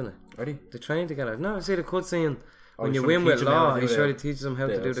friends, innit? Ready? They train together. No, see the cutscene. When he's you trying win to with teach him how Law, to he do sort the- of teaches him how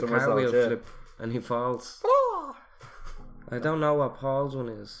to do the somersaults, cartwheel yeah. flip and he falls. I don't know what Paul's one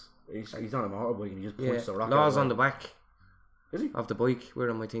is. He's on a motorbike and he just punches the Rock. Law's out on the back Is he? of the bike. Where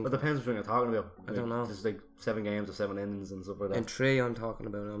am I thinking? It depends which one you're talking about. I don't know. There's like 7 games or 7 endings and stuff like that. And 3 I'm talking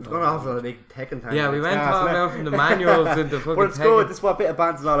about. We're going off on a big Tekken time. Yeah, we went talking out from the manual to the fucking But it's Tekken. good. This is what a bit of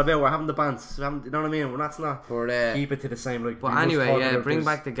bands is all about. We're having the bands. You know what I mean? That's not But, keep it to the same. Like. but we just anyway, talking yeah, about bring this.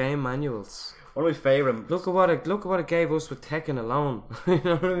 back the game manuals. One of my favourite. Look at what it gave us with Tekken alone. You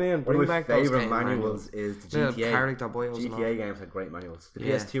know what I mean? One Bring of my back those favourite game manuals is the Little GTA. character bios and all. GTA games had great manuals. The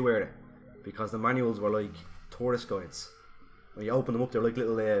Yeah. PS2 era, because the manuals were like tourist guides. When you open them up, they're like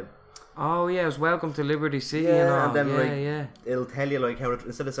little. Oh yeah, it was Welcome to Liberty City and all. and then yeah. it'll tell you like how to,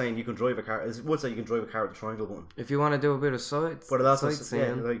 instead of saying you can drive a car, it would say you can drive a car with the triangle button. If you want to do a bit of sights, But it also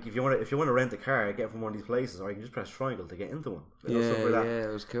sightseeing. like if you want to rent a car, get it from one of these places, or you can just press triangle to get into one. You know, Yeah, stuff like that. yeah,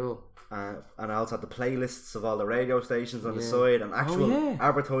 it was cool. And I also had the playlists of all the radio stations on the side and actual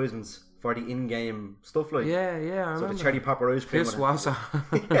advertisements for the in-game stuff like. Yeah, I So remember. the cherry popper ice cream. Piss on it. wasser.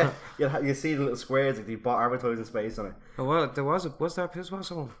 Yeah, you see the little squares like they bought advertising space on it. Oh, well, there was there a piss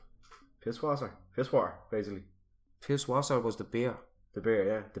wasser one? Piss water, basically. Piss wasser was the beer. The beer,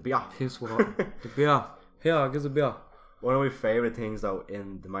 yeah, the beer. Piss water. The beer. Here, give us a beer. One of my favourite things though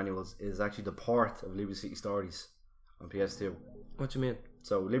in the manuals is actually the port of Liberty City Stories on PS2. What you mean?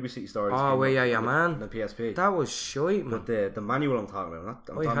 So Liberty City Stories. Oh, came wait, out yeah, on man. the PSP. That was shite, man. But the manual I'm talking about,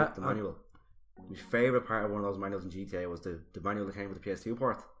 I'm talking about the manual. My favourite part of one of those manuals in GTA was the manual that came with the PS2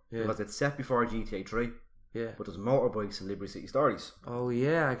 port. Yeah. Because it's set before GTA 3. Yeah. But there's motorbikes in Liberty City Stories. Oh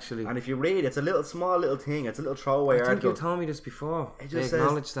yeah, actually. And if you read, it's a small little thing. It's a little throwaway I think article. you told me this before. It They just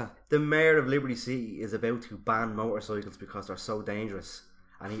acknowledged says that. the mayor of Liberty City is about to ban motorcycles because they're so dangerous.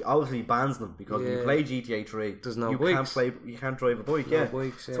 And he obviously bans them because when you Yeah. play GTA 3, There's no you bikes. you can't drive a bike. No Yeah,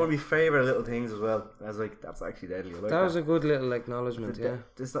 bikes, it's yeah. one of my favourite little things as well. I was like, that's actually deadly. I like That was a good little acknowledgement, yeah.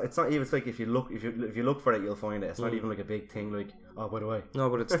 It's not even. It's like if you look for it, you'll find it. It's not even like a big thing. Like, oh, by the way, No,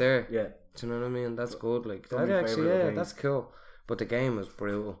 but it's there. yeah. Do you know what I mean? That's good. Like one of that my actually, favourite yeah, things. that's cool. But the game was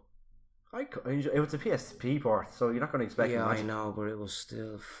brutal. It was a PSP port, so you're not going to expect Yeah, much. I know, but it was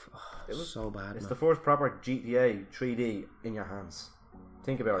still it was so bad. It's Man. the first proper GTA 3D in your hands.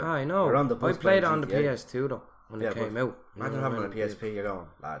 Think about it. I know. You're on the I bus played it playing on the GTA. PS2 though when it but came out. You Imagine know having what on I a mean? PSP, you're going,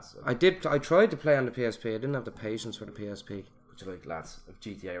 lads. I tried to play on the PSP. I didn't have the patience for the PSP. But you're like, lads, of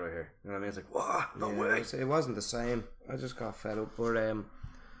GTA right here. You know what I mean? It's like, wow, no Yeah, way. It wasn't the same. I just got fed up. But I'm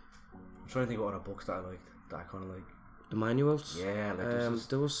trying to think of other books that I liked. That I kind of like. the manuals. Yeah, like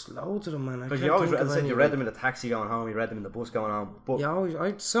there was loads of them, man. Because you always, as I said, you read them in the taxi going home, you read them in the bus going home. But Yeah, I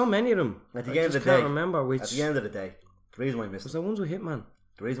had so many of them. at the I end of just the day, can't remember which. at the end of the day, The reason why I missed Was them. there ones with Hitman?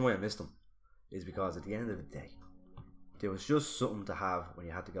 The reason why I missed them is because at the end of the day, there was just something to have when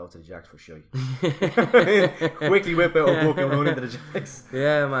you had to go to the Jacks for shy. Quickly whip out a book and run into the Jacks.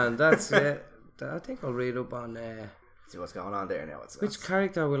 Yeah, man, that's it. I think I'll read up on See what's going on there now. which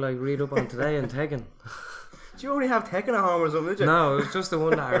character will I read up on today in Tekken. Do you only have Tekken at home or something, did you? No, it was just the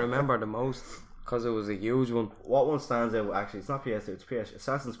one that I remember the most because it was a huge one. What one stands out, actually, it's not PS2, it's PS.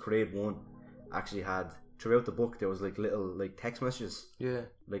 Assassin's Creed 1 actually had, throughout the book, there was like little like text messages. Yeah.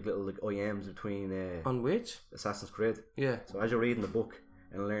 Like little like IMs between On which? Assassin's Creed. Yeah. So as you're reading the book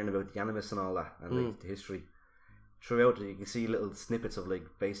and learning about the animus and all that, and like the history, throughout it you can see little snippets of like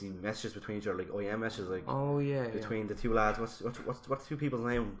basically messages between each other, like IM messages, like Oh yeah. between the two lads. What's the two people's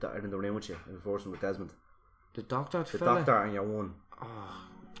name that are in the room with you, enforcing with Desmond? The doctor. The doctor and your one. Oh,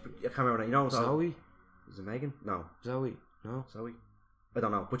 I can't remember that. You know what I'm talking- Zoe. Is it Megan? No, Zoe. No. Zoe. I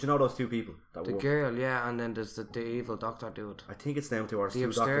don't know, but you know those two people that The work. girl, yeah, and then there's the evil doctor dude. I think it's them two or The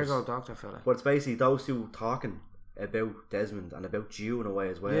two doctors. Abstergo doctor fella. But it's basically those two talking about Desmond and about you in a way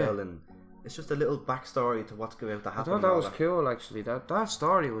as well, Yeah. and it's just a little backstory to what's about to I happen. thought that was cool actually. That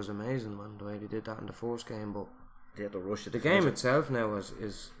story was amazing, man, the way they did that in the first game, but They had to rush it. the to game finish it. itself now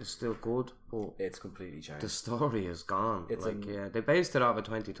is still good, but It's completely changed. the story is gone. It's they based it off of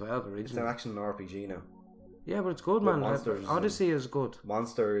 2012 It's an originally. action RPG now. Yeah, but it's good, With man. monsters Odyssey is good.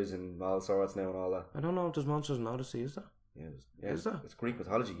 Monsters and all sorts now and all that. I don't know if there's monsters in Odyssey, is there? Yeah, Is there? It's Greek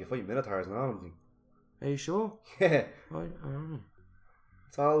mythology. You fight minotaurs and all of them. Are you sure? Yeah, I don't know.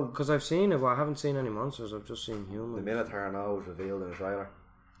 it's all Because I've seen it, but I haven't seen any monsters. I've just seen the humans. minotaur and all was revealed in the trailer.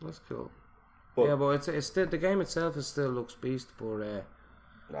 That's cool. But- yeah, but it's still the game itself is still looks beast, but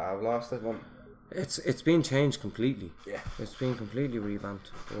I've lost it, man. it's been changed completely. Yeah. It's been completely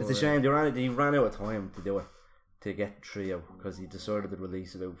revamped. It's a shame they ran out of time to do it, to get Trio, because he decided to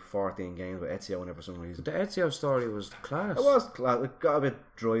release about 14 games with Ezio in it for some reason. The Ezio story was class. It got a bit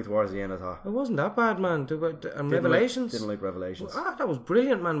dry towards the end, I thought. It wasn't that bad, man. Revelations. Didn't like Revelations. That was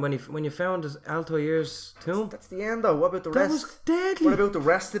brilliant, man. When you found Altair's tomb, That's the end though. What about the that rest? was deadly. What about the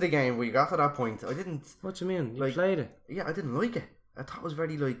rest of the game where you got to that point? I didn't. What do you mean? You Like- played it? Yeah, I didn't like it. I thought it was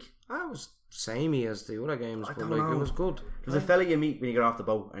very like. That was samey as the other games, but don't like know. it was good. There's a fella you meet when you get off the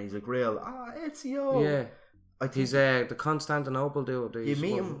boat, and he's like real. Ezio. Yeah, I think he's the Constantinople dude. you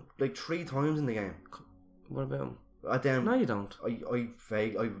meet him like 3 times in the game. What about him? Then No, you don't. I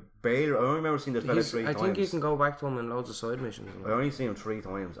barely. I only remember seeing the fella 3 I times. think you can go back to him in loads of side missions. I only seen him 3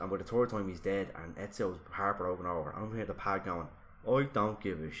 times, and by the 3rd time he's dead, and Ezio's heartbroken over. I'm here the pad going, I don't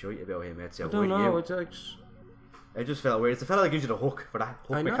give a shit about him, Ezio. I don't Will know. you? It's like, It just felt weird. It's the fella that gives you the hook for that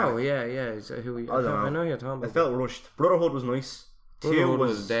hook I know. mechanic. Yeah. It's, who he, I don't know. I know who you're talking It about. felt rushed. Brotherhood was nice. Brotherhood 2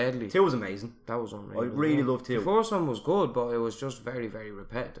 was deadly. 2 was amazing. That was unreal. I really loved 2. The first one was good, but it was just very, very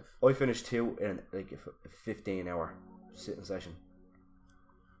repetitive. I finished 2 in like a 15-hour sitting session.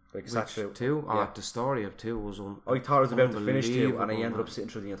 Like sat through. 2? Yeah. The story of 2 was I thought I was about to finish 2, and I unbelievable, ended man. up sitting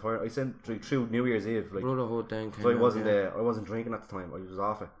through the entire. I sent through New Year's Eve. Like, Brotherhood then came so I out, wasn't yeah. I wasn't drinking at the time. I was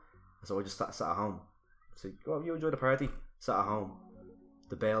off it, so I just sat at home. So, oh, you enjoy the party? Sat at home.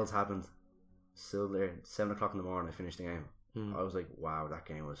 The bells happened. Still there. 7 o'clock in the morning. I finished the game. I was like, wow, that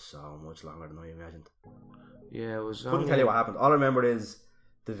game was so much longer than I imagined. Yeah, it was. Couldn't tell you what happened. All I remember is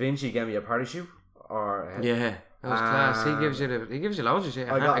Da Vinci gave me a parachute, or Yeah, that was class. He gives you loads of shit.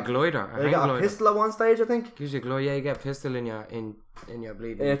 A glider. I got a pistol at one stage, I think. Gives you a glider. Yeah, you get a pistol in your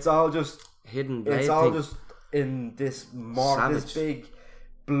bleeding. It's all just hidden. It's blade all thing. just in this Savage. this big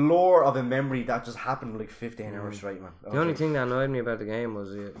blur of a memory that just happened like 15 hours straight, man. The only thing that annoyed me about the game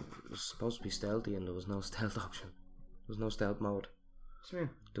was it was supposed to be stealthy and there was no stealth option. There was no stealth mode. What do you mean?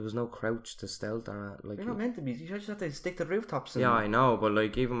 There was no crouch to stealth or like. You're not meant to be. You just have to stick to the rooftops. And, Yeah, I know, but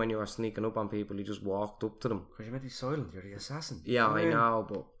like even when you were sneaking up on people, you just walked up to them. because you're meant to be silent. You're the assassin. Yeah, You I mean? know,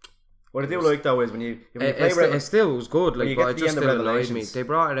 but What I do like though is when you play it still was good. when you Like, get but to it the just end of still annoyed me. Revelations- They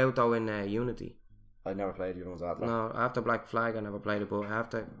brought it out though in Unity. I never played the other ones after that. No, after Black Flag, I never played it, but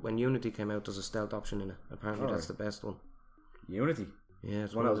after when Unity came out, there's a stealth option in it. Apparently, that's the best one. Unity, Yeah,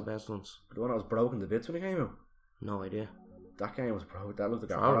 it's One one of of the best ones. the one that was broken to bits when it came out. No idea. That game was broke. That looked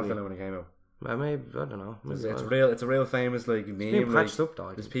like a Probably. horror film when it came out. Maybe I don't know. It's, Maybe it's I- real. It's a real famous like It's meme. been Like, patched up though.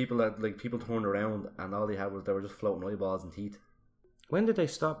 I there's think. people that like people turned around and all they had was they were just floating eyeballs and teeth. When did they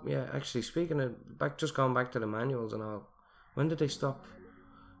stop? Yeah, actually, speaking of going back to the manuals and all. When did they stop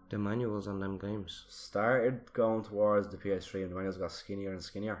the manuals on them games? Started going towards the PS3 and the manuals got skinnier and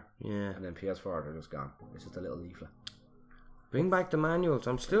skinnier, Yeah, and then PS4 they're just gone. It's just a little leaflet. bring back the manuals.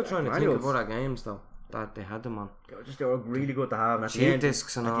 I'm still trying to Manuals. think of other games though that they had them on. They were really good to have. And at the Cheat end,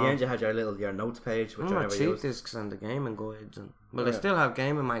 discs and at all. the end you had your notes page, which I Remember never cheat used. discs and the gaming guides and well, they Yeah. still have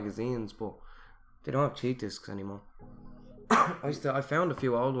gaming magazines, but They don't have cheat discs anymore. I found a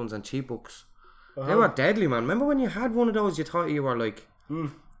few old ones and cheat books. They were deadly, man. Remember when you had one of those, you thought you were like,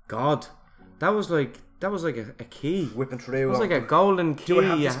 God. That was like a key. Whipping through. It was like a golden key. Do I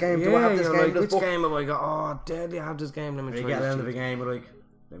have this game? Do I have this game? Like, which game have I got? Oh, deadly, I have this game. Let me try. You get to the end of the game, we're like,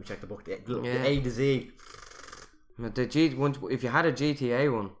 let me check the book. The A to Z. If you had a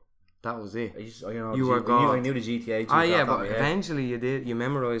GTA one, that was it. You were God. I knew the GTA. But eventually you did. You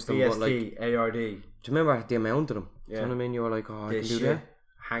memerized them. PST, like, ARD. Do you remember the amount of them? Do you know what I mean? You were like, oh, I can do that.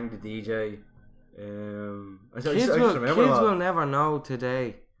 Hang the DJ. Kids will never know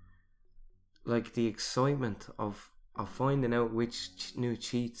today, like, the excitement of finding out which new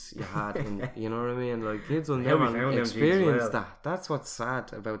cheats you had. You know what I mean? Like, kids will never experience that. That's what's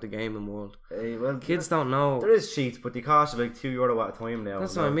sad about the gaming world. Kids don't know. There is cheats, but they cost you like €2 at a time now.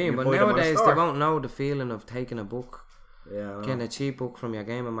 That's what I mean. But nowadays they won't know the feeling of taking a book. Yeah, getting a cheap book from your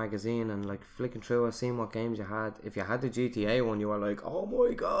gaming magazine and like flicking through and seeing what games you had. If you had the GTA one, you were like, oh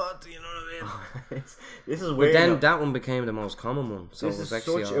my God, you know what I mean? This is weird. But then that one became the most common one. So this is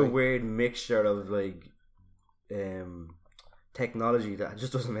such a weird mixture of like technology that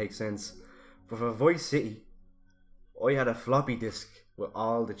just doesn't make sense. But for Vice City, I had a floppy disk with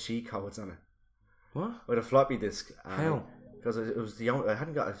all the cheat codes on it. What? With a floppy disk. How? Because it was the only, I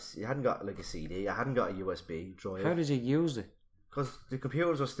hadn't got like a CD, I hadn't got a USB drive. How did you use it? Because the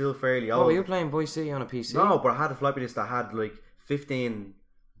computers were still fairly old. Oh, were you playing Vice City on a PC? No, but I had a floppy disk that had like 15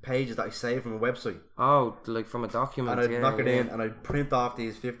 pages that I saved from a website. Oh, like from a document. And I'd knock it in and I'd print off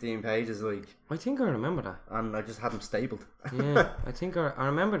these 15 pages like. I think I remember that. And I just had them stapled. Yeah, I think I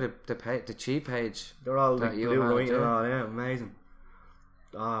remember the cheat page. They're all like blue writing and all, yeah, amazing.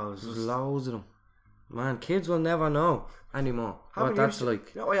 Oh, it was just loads of them. Man, kids will never know anymore what that's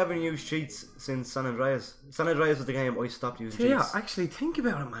like. I haven't used cheats since San Andreas. San Andreas was the game I stopped using cheats. Yeah, actually think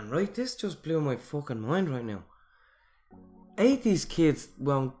about it, man, right? This just blew my fucking mind right now. 80s kids,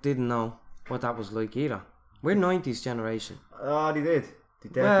 didn't know what that was like either. We're 90s generation. Oh, they did. They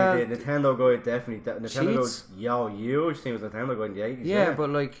definitely did. Nintendo Guide definitely. Nintendo Guide, huge thing was Nintendo Guide in the 80s. Yeah, but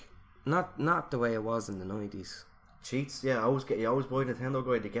like, not the way it was in the 90s. Cheats, yeah. You always buy Nintendo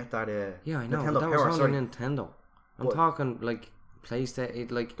Guide to get that. Yeah, I know. Nintendo but that Power, was only Nintendo. I'm talking like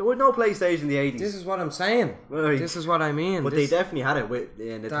PlayStation. Like there was no PlayStation in the 80s. This is what I'm saying. Right. This is what I mean. But they definitely had it with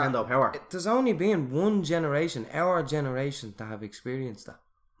Nintendo Power. There's only been one generation, our generation, to have experienced that.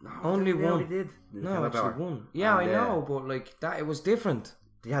 No, only one. They did. No, actually one. Yeah, I know, but like that, it was different.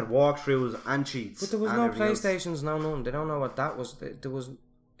 They had walkthroughs and cheats. But there was no PlayStations, no nothing. They don't know what that was.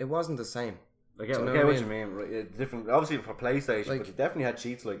 It wasn't the same. I get what you mean. Right? Different, obviously for PlayStation, like, but they definitely had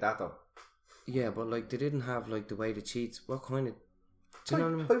cheats like that though. Yeah, but like they didn't have like the way the cheats. What kind of? Do you know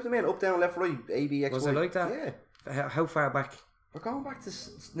what I mean? Types them in, up, down, left, right, A, B, X, was Y. it like that? Yeah. How far back? We're going back to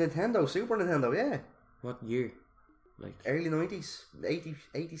Nintendo, Super Nintendo. Yeah. What year? Like early 90s, 80,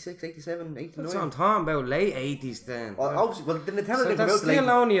 86, 87, 89. That's what I'm talking about. Late 80s then. Obviously, the Nintendo so didn't come out till still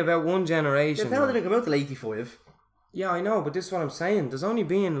only about one generation. Nintendo didn't come out till 85. Yeah, I know, but this is what I'm saying. There's only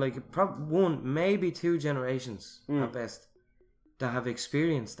been like one, maybe two generations at best that have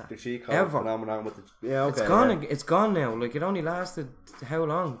experienced that. The cheat code ever. Phenomenon with the, yeah, okay. It's gone. It's gone now. Like it only lasted how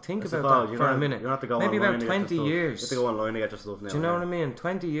long? Think about that for a minute. You have to go maybe online about 20 years. You have to go online to get your stuff now. Do you know what I mean?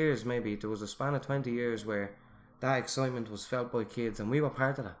 20 years maybe. There was a span of 20 years where that excitement was felt by kids, and we were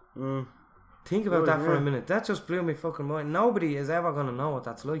part of that. Think about that for a minute. That just blew me fucking mind. Nobody is ever gonna know what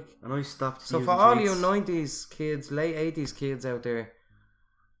that's like. And I stopped. So for all you 90s kids, late 80s kids out there,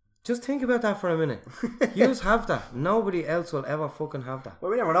 just think about that for a minute. You have that. Nobody else will ever fucking have that. Well,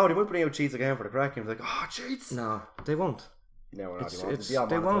 we never know. They might bring out cheats again for the crack games. Like, oh, cheats. No, they won't. No,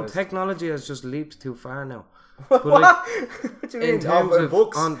 they won't. Technology has just leaped too far now. But like, what do you mean? In terms of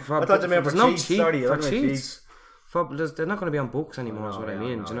books? I thought you meant for cheats. For cheats. They're not going to be on books anymore. Is what I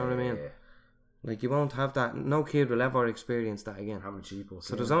mean. Do you know what I mean? Like, you won't have that. No kid will ever experience that again. Having cheap books.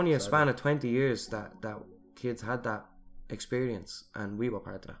 So there's only a span of 20 years that kids had that experience, and we were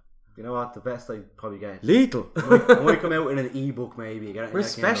part of that. You know what? The best I probably get. Lethal. When we come out in an ebook, maybe. We're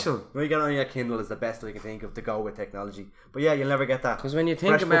special. When you get on your Kindle, is the best I can think of to go with technology. But yeah, you'll never get that. Because when you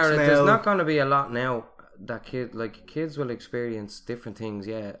think about it, there's not going to be a lot now that kids will experience different things.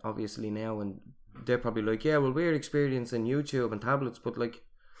 Yeah, obviously now, and they're probably like, yeah, well, we're experiencing YouTube and tablets, but like,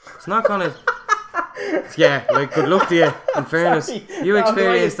 it's not gonna. Yeah, like, good luck to you. In fairness, you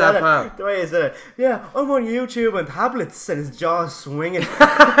experienced that, pal. The way you said it. Yeah, I'm on YouTube and tablets, and his jaw's swinging. You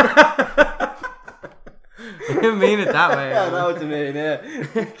didn't mean it that way. I know what you mean,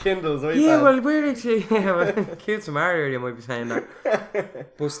 yeah. Kindles, right? Yeah, well, we're actually... Yeah, well, kids from our area might be saying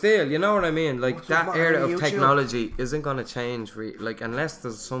that. But still, you know what I mean? Like, that era of technology isn't going to change, like, unless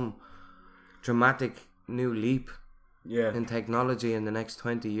there's some dramatic new leap Yeah. in technology in the next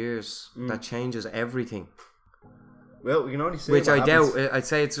 20 years that changes everything. Well, we can only say Which what I happens. doubt. I'd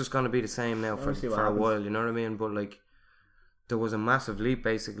say it's just going to be the same now for see what a happens. while. You know what I mean? But like, there was a massive leap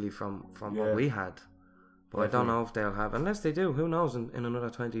basically from Yeah. what we had. But I don't Definitely. know if they'll have. Unless they do, who knows? In another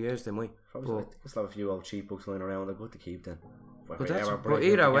 20 years they might. Probably just have a few old cheap books lying around. They're good to keep then. But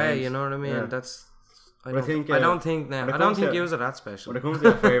either way, you know what I mean. Yeah. That's. I But don't, I I think, don't think now. when it I don't comes think to- yous are that special. When it comes to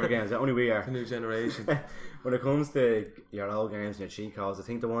your favourite games, only we are. The new generation. When it comes to your old games and your cheat codes, I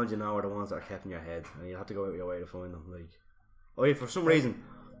think the ones you know are the ones that are kept in your head, and you have to go out your way to find them. Like, for some reason,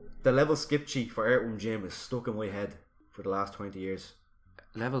 the level skip cheat for Earthworm Jim is stuck in my head for the last 20 years.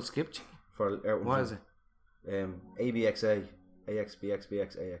 Level skip cheat. For Earthworm What Jim. is it? ABXA, AX, BX,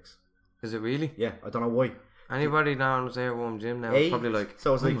 BX, AX. Is it really? Yeah, I don't know why. Anybody down with Airworm Gym now is probably like,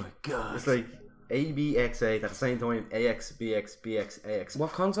 so it's oh like, my god. it's like ABXA at the same time, AX, BX, BX, AX.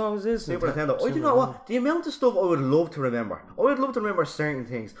 What console is this? Super Nintendo. Oh, you know what? The amount of stuff I would love to remember. I would love to remember certain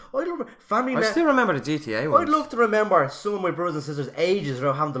things. I'd love I still remember the GTA one. I'd love to remember some of my brothers and sisters' ages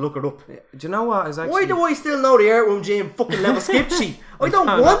without having to look it up. Do you know what is actually? Why do I still know the Airworm Jim fucking level skip sheet? I don't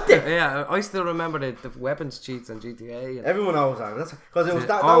want it. Yeah, I still remember the weapons cheats on GTA. And Everyone knows that. That's because it was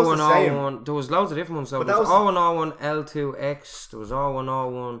that was the same. R1, there was loads of different ones. So But there that was was- R1, R1, L2X. There was R1,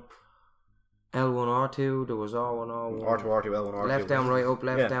 R1, L1, R2. There was R1, R1. R2, R2, L1, R2. Left down, right up,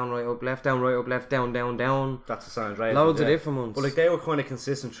 left Yeah. down, right up, left down, right up, left down, down, down. That's the sound, right? Loads of different ones. But like they were kind of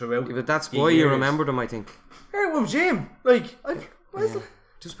consistent throughout. Yeah, but that's the why you years. remember them, I think. Airworm Jim. Like, when's the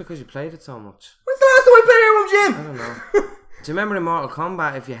Just because you played it so much. last time I played Airworm I Jim? don't know. Do you remember in Mortal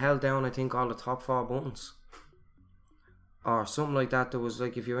Kombat, if you held down, I think, all the top 4 buttons? Or something like that. There was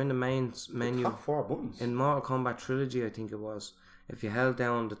like, if you're in the main menu. Top 4 buttons. In Mortal Kombat Trilogy, I think it was. If you held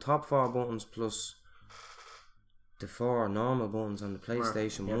down the top 4 buttons plus the 4 normal buttons on the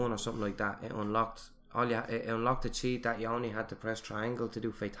PlayStation 1 or something like that, it unlocked it unlocked a cheat that you only had to press triangle to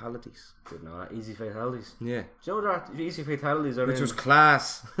do fatalities. Didn't know that. Easy fatalities. Yeah. Do you know that easy fatalities are Which in, was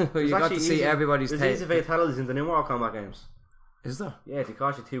class. You there's got to actually see easy- everybody's There's take. easy fatalities in the new Mortal Kombat games. Is there? Yeah, they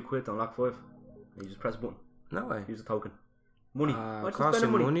cost you £2 to unlock 5. You just press a button. No way. Use a token. Money. Why cost you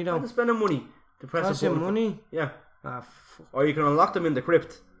money though. Why spending money to press Cost a you button? money? Yeah. Ah, fuck. Or you can unlock them in the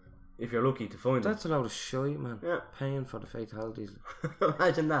crypt if you're lucky to find That's a load of shite, man. Yeah. Paying for the fatalities. them.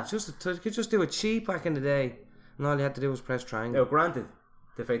 Imagine that. You could just do it cheap back in the day, and all you had to do was press triangle. Now, granted,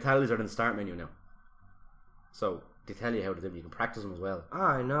 the fatalities are in the start menu now. So, they tell you how to do them. You can practice them as well.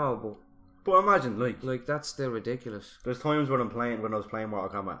 I know, But imagine, but like that's still ridiculous. there's times when I was playing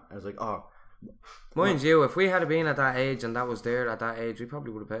Mortal Kombat, I was like, oh, Mind you, if we had been at that age and that was there at that age, we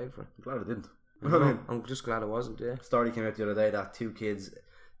probably would have paid for it. I'm glad I didn't. I'm just glad it wasn't. Yeah. Story came out the other day that 2 kids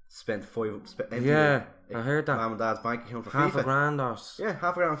emptied Yeah, a I heard that. mum and dad's bank account for Half FIFA. a grand or Yeah,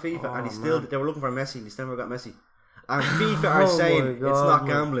 half a grand on FIFA, Oh, and man. they were looking for Messi, and they still never got Messi. And FIFA are Oh saying my it's God, not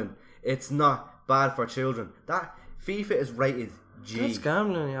man. gambling, it's not bad for children. That FIFA is rated G. That's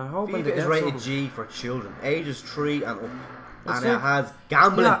gambling. You're hoping FIFA to is get rated something. G for children, ages 3 and up, It's and it like- has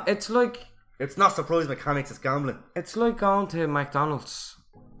gambling. Yeah, it's It's not surprise mechanics, it's gambling. like going to McDonald's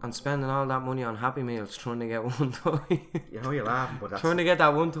and spending all that money on Happy Meals trying to get one toy. You know you're laughing, but Trying to get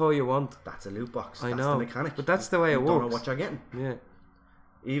that one toy you want. that's a loot box. I That's know, the mechanic. but that's the way it You don't know works. what you're getting. Yeah.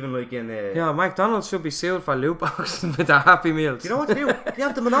 Even like in Yeah, McDonald's should be sued for loot boxes with their Happy Meals. you know what to do? They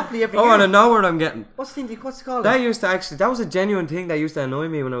have the monopoly every I year. want to know what I'm getting. What's it called? That was a genuine thing that used to annoy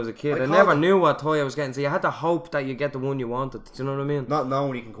me when I was a kid. I called never it- knew what toy I was getting, so you had to hope that you get the one you wanted. Do you know what I mean? Not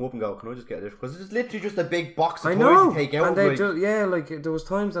knowing you can come up and go, can I just get this? Because it's literally just a big box of I toys know. you take out. And they like, just, yeah, like there was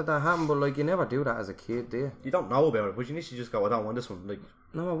times that happened, but like you never do that as a kid, do you? you don't know about it, but you initially just go, I don't want this one. Like,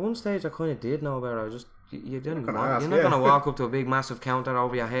 No, at one stage I kind of did know about it. I just you didn't. gonna Want, ask, you're not yeah. gonna walk up to a big massive counter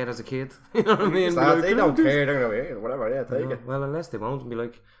over your head as a kid. You know what I mean? Be they like, "Can I don't have this?" care. They're going to go, whatever, yeah, take it. Well, unless they won't, and be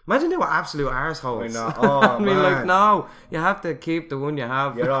like, imagine they were absolute arseholes. I know. Oh, and be like, man. no, you have to keep the one you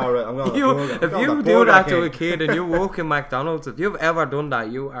have. You're alright, I'm going to If you do that to a kid and you walk in McDonald's, if you've ever done that,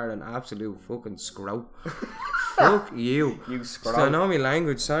 you are an absolute fucking scrow. Fuck you. You So I scroll. know my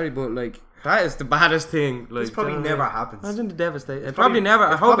language, sorry, but like that is the baddest thing. Like, This probably do you know what never I mean? happens. Imagine the devastation. It probably never.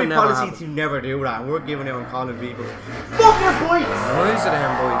 I It's hope probably it never policy happens. to never do that, and we're giving out and calling people, fuck your boys! Boys are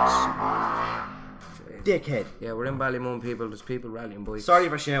them Dickhead. boys. Yeah, we're in Ballymun, people. There's people rallying boys. Sorry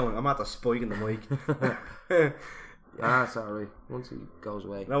for shouting, I'm at the spike in the mic. Ah, sorry. Once he goes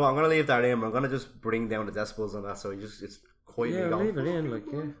away. No, I'm going to leave that in, but I'm going to just bring down the decibels on that, so it's quietly Yeah, going. leave it in, like,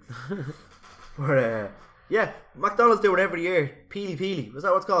 yeah. But, yeah, McDonald's do it every year. Peely Peely, was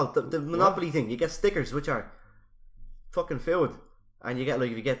that what it's called? The Monopoly thing. You get stickers, which are fucking filled, and you get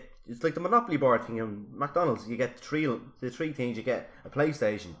like it's like the Monopoly board thing in McDonald's. You get the three things. You get a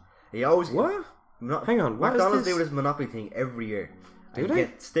PlayStation, He always What? Hang on, what McDonald's is this? do this Monopoly thing every year. Do And they? you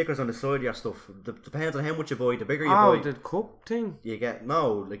get stickers on the side of your stuff. Depends on how much you buy. The bigger you Oh, buy, the cup thing. you get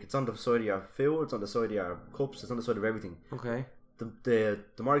like it's on the side of your food, it's on the side of your cups, it's on the side of everything. Okay. The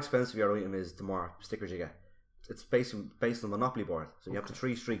more expensive your item is, the more stickers you get. It's based on the Monopoly board. So you have the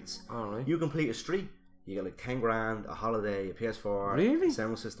 3 streets. Alright. You complete a street, you get like 10 grand, a holiday, a PS4, Really? a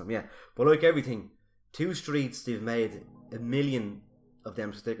sound system. Yeah, but like everything, 2 streets they've made 1 million of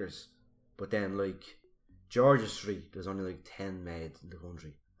them stickers, but then like Georgia Street, there's only like 10 made in the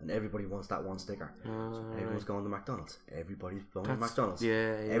country, and everybody wants that one sticker. So everyone's going to McDonald's. Everybody's going to McDonald's.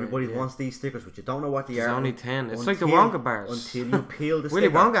 Yeah. Everybody wants these stickers, but you don't know what they There's are. only 10. It's like the Wonka bars. Until you peel the Willy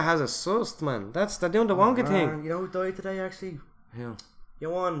sticker. Wonka has a sussed, man. They're doing the Wonka thing. You know who died today, actually? Yeah. You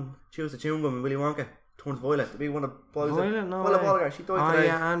won. Choose the chewing gum and Willy Wonka turns violet. The big one of boys. Violet? No Violet way. Bolliger. She died Oh, today.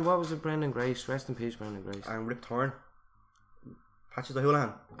 yeah, and what was it? Brendan Grace. Rest in peace, Brendan Grace. And Rip Torn. Patches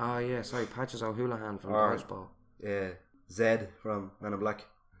O'Houlihan. Oh, yeah, sorry. Patches O'Houlihan from Or- Dodgeball. Zed from Men in Black.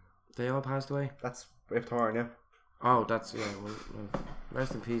 They all passed away? That's Rip Torn, yeah. Oh, that's, yeah. Well,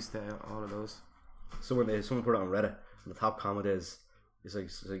 rest in peace to all of those. Someone put it on Reddit, and the top comment is, it's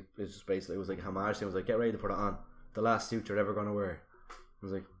just basically, it was like a homage thing. It was like, get ready to put it on. The last suit you're ever going to wear. I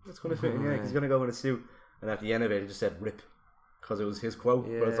was like, that's going to fit in, yeah, 'cause he's going to go in a suit. And at the end of it, it just said RIP. Because it was his quote,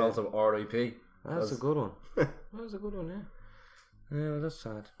 but it's Yeah. also RIP. That's a good one. That's a good one, yeah. Yeah, well, that's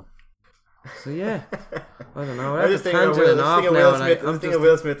sad. So, yeah. I don't know. I just think of Will Smith. I'm thinking of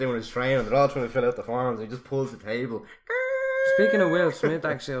Will Smith doing his training. They're all trying to fill out the forms. He just pulls the table. Speaking of Will Smith,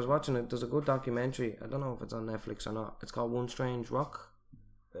 actually, I was watching it. There's a good documentary. I don't know if it's on Netflix or not. It's called One Strange Rock.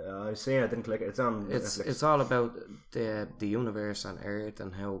 I've seen it. I didn't click it. It's on Netflix. It's all about the universe and Earth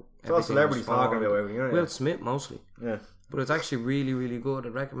and how It's all celebrities talking about everything. You know? Will Smith mostly. Yeah. But it's actually really, really good.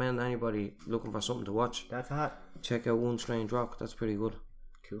 I'd recommend anybody looking for something to watch. That's hot. Check out One Strange Rock. That's pretty good.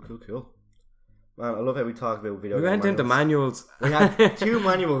 Cool. Man, I love how we talk about video We game went into manuals. We had 2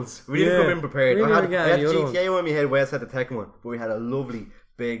 manuals. We didn't Yeah. come in prepared. We I had didn't get any other GTA one in my head, Wes had the Tekken one. But we had a lovely,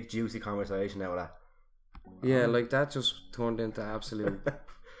 big, juicy conversation out of that. Yeah, like that just turned into absolute,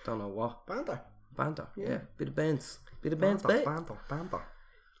 don't know what. Banter. Yeah. Bit of bands. Bit, babe. Banter.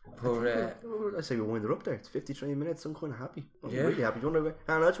 But, I say we wind it up there. It's 53 minutes. I'm kind of happy. I'm Yeah. really happy. Do you want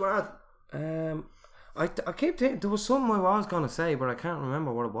to what you want to add? I keep thinking, there was something I was going to say, but I can't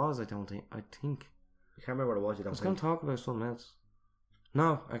remember what it was, I think. You can't remember what it was, you I don't was going to talk about something else.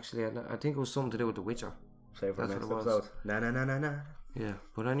 No, actually, I think it was something to do with The Witcher. Say for the That's next what it was. episode. Nah. Yeah,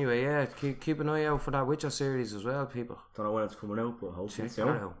 but anyway, yeah, keep an eye out for that Witcher series as well, people. Don't know when it's coming out, but hopefully Check soon.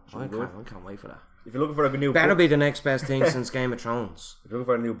 that out. Should I be good. can't wait for that. If you're looking for a new Better book, be the next best thing since Game of Thrones. if you're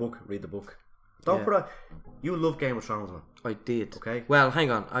looking for a new book, read the book. Don't Yeah. put a... You love Game of Thrones, man. I did. Okay. Well,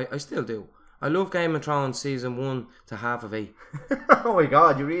 hang on, I still do. I love Game of Thrones season 1 to half of 8. Oh my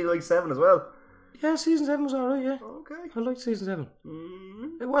god, you really like 7 as well? Yeah, season 7 was alright, yeah. Okay. I liked season 7.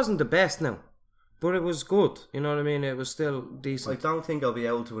 It wasn't the best now, but it was good. You know what I mean? It was still I decent. don't think I'll be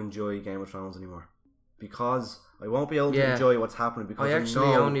able to enjoy Game of Thrones anymore. Because I won't be able to Yeah. enjoy what's happening because I actually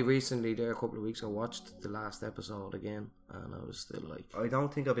know, only recently, there a couple of weeks ago, watched the last episode again, and I was still like, I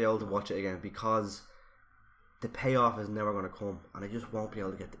don't think I'll be able to watch it again because the payoff is never going to come and I just won't be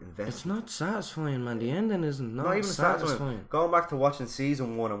able to get invested. it's not satisfying, man. The ending isn't Not even satisfying. satisfying. Going back to watching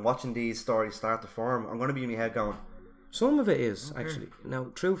season 1 and watching these stories start to form, I'm going to be in my head going, Some of it is actually.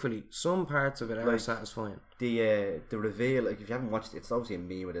 Now, truthfully, some parts of it are Like, satisfying. the reveal, like if you haven't watched it, it's obviously a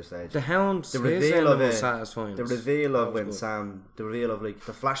meme at this stage. The Hound, The his reveal end of was it, satisfying. the reveal of That was when good. Sam, the reveal of like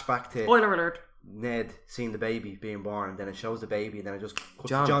the flashback to Spoiler alert. Ned seeing the baby being born, and then it shows the baby, and then it just cuts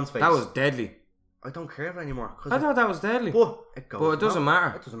John, to John's face. that was deadly. I don't care about it anymore. I thought that was deadly. But it goes. But it doesn't no,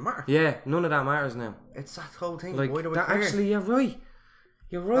 matter. It doesn't matter. Yeah, none of that matters now. It's that whole thing. Like Why do we that. care? Actually, you're right.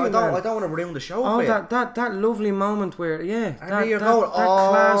 You're No, right. I don't want to ruin the show. Oh, for you. that lovely moment where, yeah, that you're that going,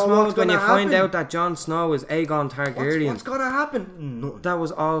 class "Oh, moment what's when you gonna find happen?" out that Jon Snow is Aegon Targaryen. What's gonna happen? Nothing. That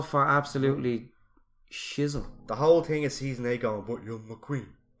was all for absolutely shizzle. The whole thing is season 8 going, but you're my queen.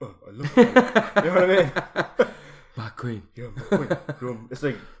 Oh, I love you. You know what I mean? My queen. You're my queen. It's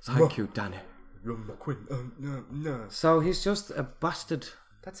like, Thank you, Danny. You're my queen. No. So he's just a bastard.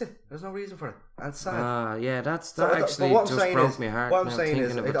 That's it. There's no reason for it. And it's sad. Yeah, that But actually what I'm just saying broke is, my heart. what I'm now, saying is,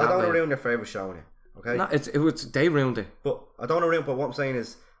 thinking I of it don't that want to way. ruin your favourite show on you. Okay? No, it was they ruined it. But I don't want to ruin it, but what I'm saying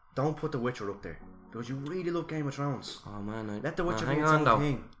is, don't put The Witcher up there. Because you really love Game of Thrones. Oh man, Let The Witcher be hang its on own though.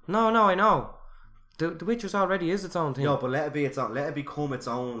 thing. No, I know. The Witcher's already is its own thing. No, but let it be its own. Let it become its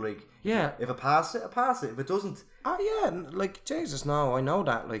own. Like, Yeah. if it passes it passes it. If it doesn't, Oh yeah, like Jesus, no, I know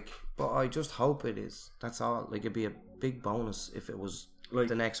that. Like, but I just hope it is. That's all. Like, it'd be a big bonus if it was. Like,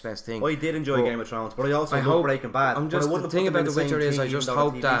 the next best thing. I did enjoy But Game of Thrones, but I also love hope Breaking Bad. I'm But I just the wouldn't thing put them about in The Witcher same is I team, just even though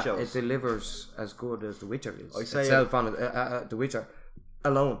hope they're that TV it shows. delivers as good as The Witcher is. I say itself on The Witcher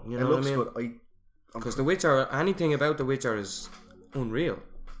alone. You know it what I looks mean? good. Because The Witcher, anything about The Witcher is unreal,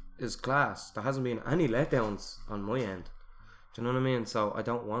 is class. There hasn't been any letdowns on my end. Do you know what I mean? So I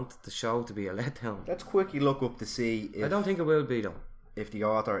don't want the show to be a letdown. Let's quickly look up to see I don't think it will be though. if the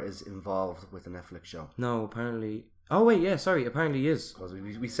author is involved with the Netflix show. No, apparently. Oh wait, yeah, sorry. Apparently he is. Because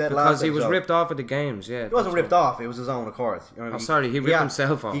we said Because last he was episode- ripped off of the games. Yeah, He wasn't ripped off. It was his own accord. You know what I Oh, mean? sorry, he ripped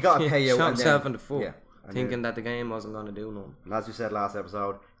himself off. He got a He payout shot and himself then, in the foot, yeah, and thinking that the game wasn't going to do nothing. And as we said last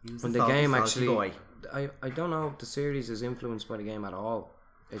episode, he was When the the game salty actually, boy. I don't know if the series is influenced by the game at all.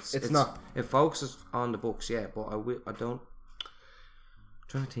 It's not. It focuses on the books, yeah, but I don't. I'm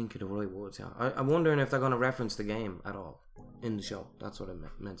trying to think of the right words. Yeah, I'm wondering if they're going to reference the game at all in the show. That's what I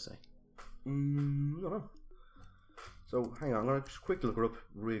meant to say. I don't know. So hang on, I'm gonna just quickly look her up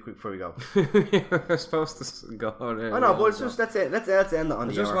really quick before we go. You're supposed to go there. I know, but it's just that's it. Let's end it on I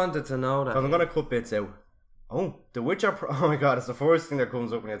the just hour. wanted to know that. Because I'm gonna cut bits out. Oh, The Witcher. Oh my god, it's the first thing that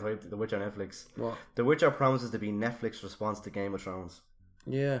comes up when I type The Witcher Netflix. What? The Witcher promises to be Netflix response to Game of Thrones.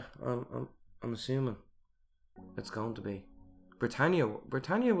 Yeah, I'm assuming it's going to be. Britannia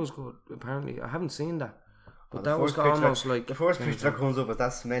was good. Apparently, I haven't seen that, but that was almost like the first picture that comes up is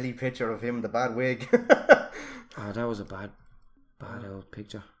that smelly picture of him in the bad wig. Oh, that was a bad old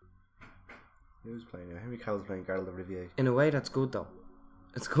picture. Who's playing now? Henry Cavill's playing Geralt of Rivia. In a way, that's good though.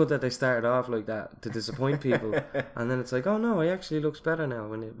 It's good that they started off like that to disappoint people, and then it's like, oh no, he actually looks better now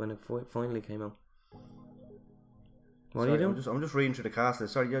when it finally came out. What are you doing? I'm just reading through the cast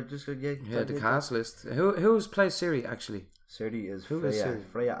list. Sorry, Yeah, the cast list. Who's plays Siri actually? Siri is Who Freya. is Siri?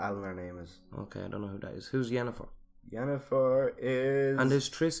 Freya Allen, her name is. Okay, I don't know who that is. Who's Yennefer? Yennefer is. And there's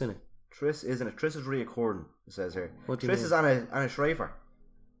Triss in it. Triss isn't it? Triss is Rhea Corden. It says here. What do you Triss mean? is Anna Schreifer.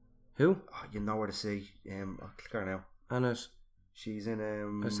 Who? Oh, you know where to see. I'll click her now. Anna's. She's in.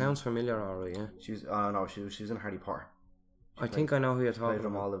 It sounds familiar, alright. Yeah. She's. No, she's in Harry Potter. I think I know who you're Played talking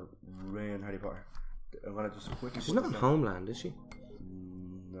them about. all the in Harry Potter. I'm gonna just quickly. She's put not in this down. Homeland, is she?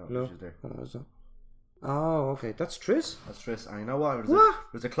 No, she's there. Oh, is that? Oh, okay. That's Triss. That's Triss. And you know what? What?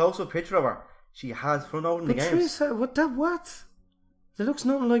 There's a close-up picture of her. She has front out in the But games. Triss, what? It looks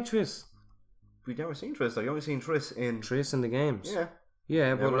nothing like Triss. We've never seen Triss though. You only seen Triss in. Triss in the games. Yeah.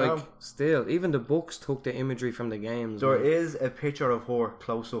 Yeah, but Never like, know. still, even the books took the imagery from the games. There man. is a picture of her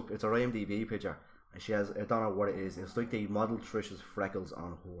close up. It's her IMDb picture, and she has. I don't know what it is. It's like they modelled Trish's freckles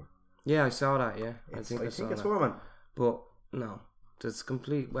on her. Yeah, I saw that. Yeah, I think it's that. her, man. But no, it's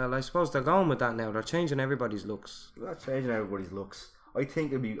complete. Well, I suppose they're going with that now. They're changing everybody's looks. We're not changing everybody's looks. I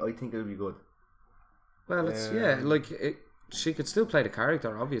think it'll be good. Well, it's like she could still play the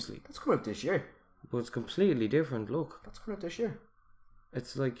character, obviously, That's coming up this year. but it's completely different look. That's coming up this year.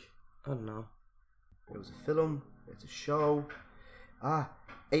 It's like, I don't know. It was a film. It's a show. 8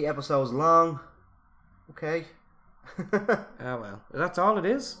 episodes long. Okay. Ah, well, that's all it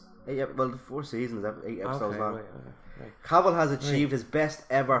is. Well, the 4 seasons, 8 episodes Okay, long. right. Cavill has achieved his best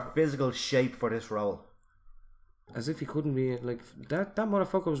ever physical shape for this role. As if he couldn't be like that. That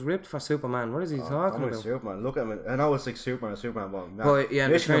motherfucker was ripped for Superman. What is he talking I'm about? Superman. Look at him. I know it's like Superman, but man, But yeah,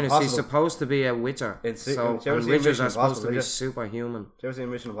 in Mission fairness, he's Impossible. supposed to be a Witcher. Did you So ever and see Witchers Mission are supposed Impossible, to be did you? superhuman. Did you ever see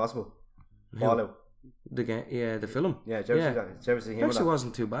Mission Impossible? Fallout. The game, yeah, the film. Yeah, did you ever see that? Did you ever see him? in Actually, that?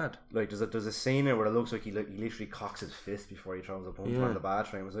 wasn't too bad. Like there's a scene there where it looks like he literally cocks his fist before he throws a punch Yeah. on the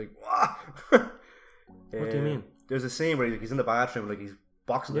bathroom. It's like what? What do you mean? There's a scene where he's in the bathroom, like he's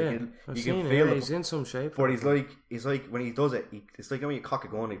boxing, Yeah, like I've you seen can it. feel Yeah, it. he's in some shape. But he's like when he does it, it's like when you cock a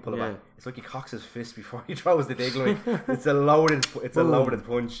gun and you pull it Yeah. back. It's like he cocks his fist before he throws the dig. Like it's a loaded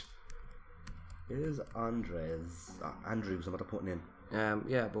punch. Is Andrews I'm not putting in.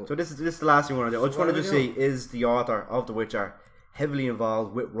 Yeah, but So this is the last thing we want to do. I just what wanted are to we see, is the author of The Witcher heavily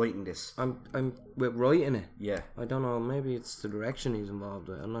involved with writing this? I'm with writing it. Yeah. I don't know. Maybe it's the direction he's involved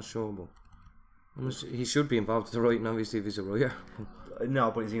with. I'm not sure, but he should be involved with the writing. Obviously, if he's a writer.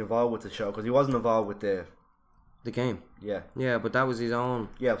 No, but is he involved with the show? Because he wasn't involved with the... The game. Yeah. Yeah, but that was his own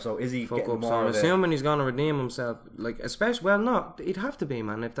Yeah, so is he fuck getting up. So more I'm of the... assuming he's gonna redeem himself. Like, especially, well, no, he'd have to be,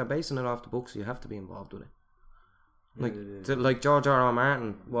 man. If they're basing it off the books, you have to be involved with it. Like, like George R.R.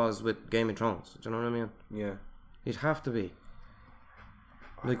 Martin was with Game of Thrones. Do you know what I mean? Yeah. He'd have to be.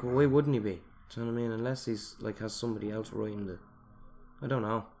 Like, why wouldn't he be? Do you know what I mean? Unless he's like has somebody else writing the. I don't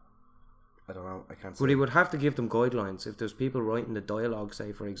know. I don't know. I can't But say. he would have to give them guidelines. If there's people writing the dialogue,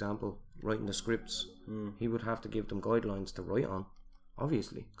 say for example, writing the scripts, he would have to give them guidelines to write on.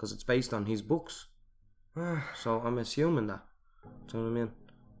 Obviously, because it's based on his books. So I'm assuming that. Do you know what I mean?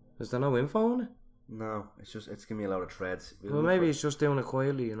 Is there no info on it? No, it's giving me a lot of threads. Well, maybe he's just doing it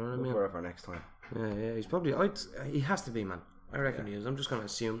quietly. You know what I mean? For next time. Yeah. He's probably. He has to be, man. I reckon he is. I'm just gonna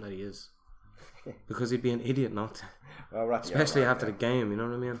assume that he is, because he'd be an idiot not to. Well, especially after the game. You know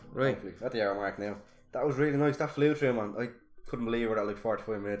what I mean? Right. At the hour mark now. That was really nice. That flew through, man. I couldn't believe we're at like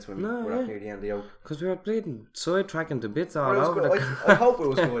 45 minutes when we're at near the end of the out. Because we were bleeding, sidetracking the bits all over the. I hope it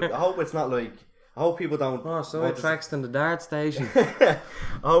was good. I hope it's not like. I hope people don't. Oh, sidetracks in the dart station. I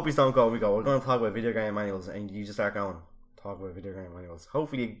hope you don't go. We're going to talk about video game manuals, and you just start going. Talk about video game manuals.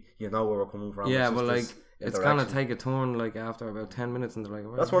 Hopefully, you know where we're coming from. Yeah, well, like it's gonna take a turn like after about 10 minutes, and they're like,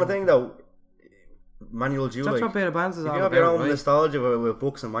 that's one thing though. Manuals you that's like. What Beta Bands is all about. If you have your own nostalgia with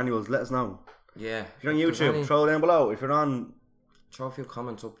books and manuals, let us know. Yeah. If you're on YouTube, throw it down below. If you're on, throw a few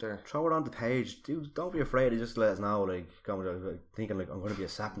comments up there. Throw it on the page. Don't be afraid to just let us know. Like, thinking like I'm going to be a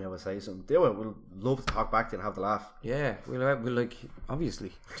sap now. I say something. Do it. We'll love to talk back to you and have the laugh. Yeah, we'll like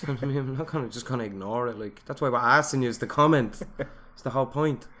obviously. I mean, I'm not just gonna ignore it. Like that's why we're asking you is to comment. It's the whole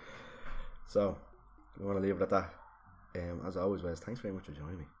point. So we want to leave it at that. As always, Wes, thanks very much for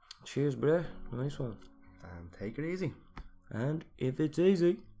joining me. Cheers, bro. Nice one. And take it easy. And if it's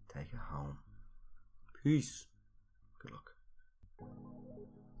easy, take it home. Peace. Good luck.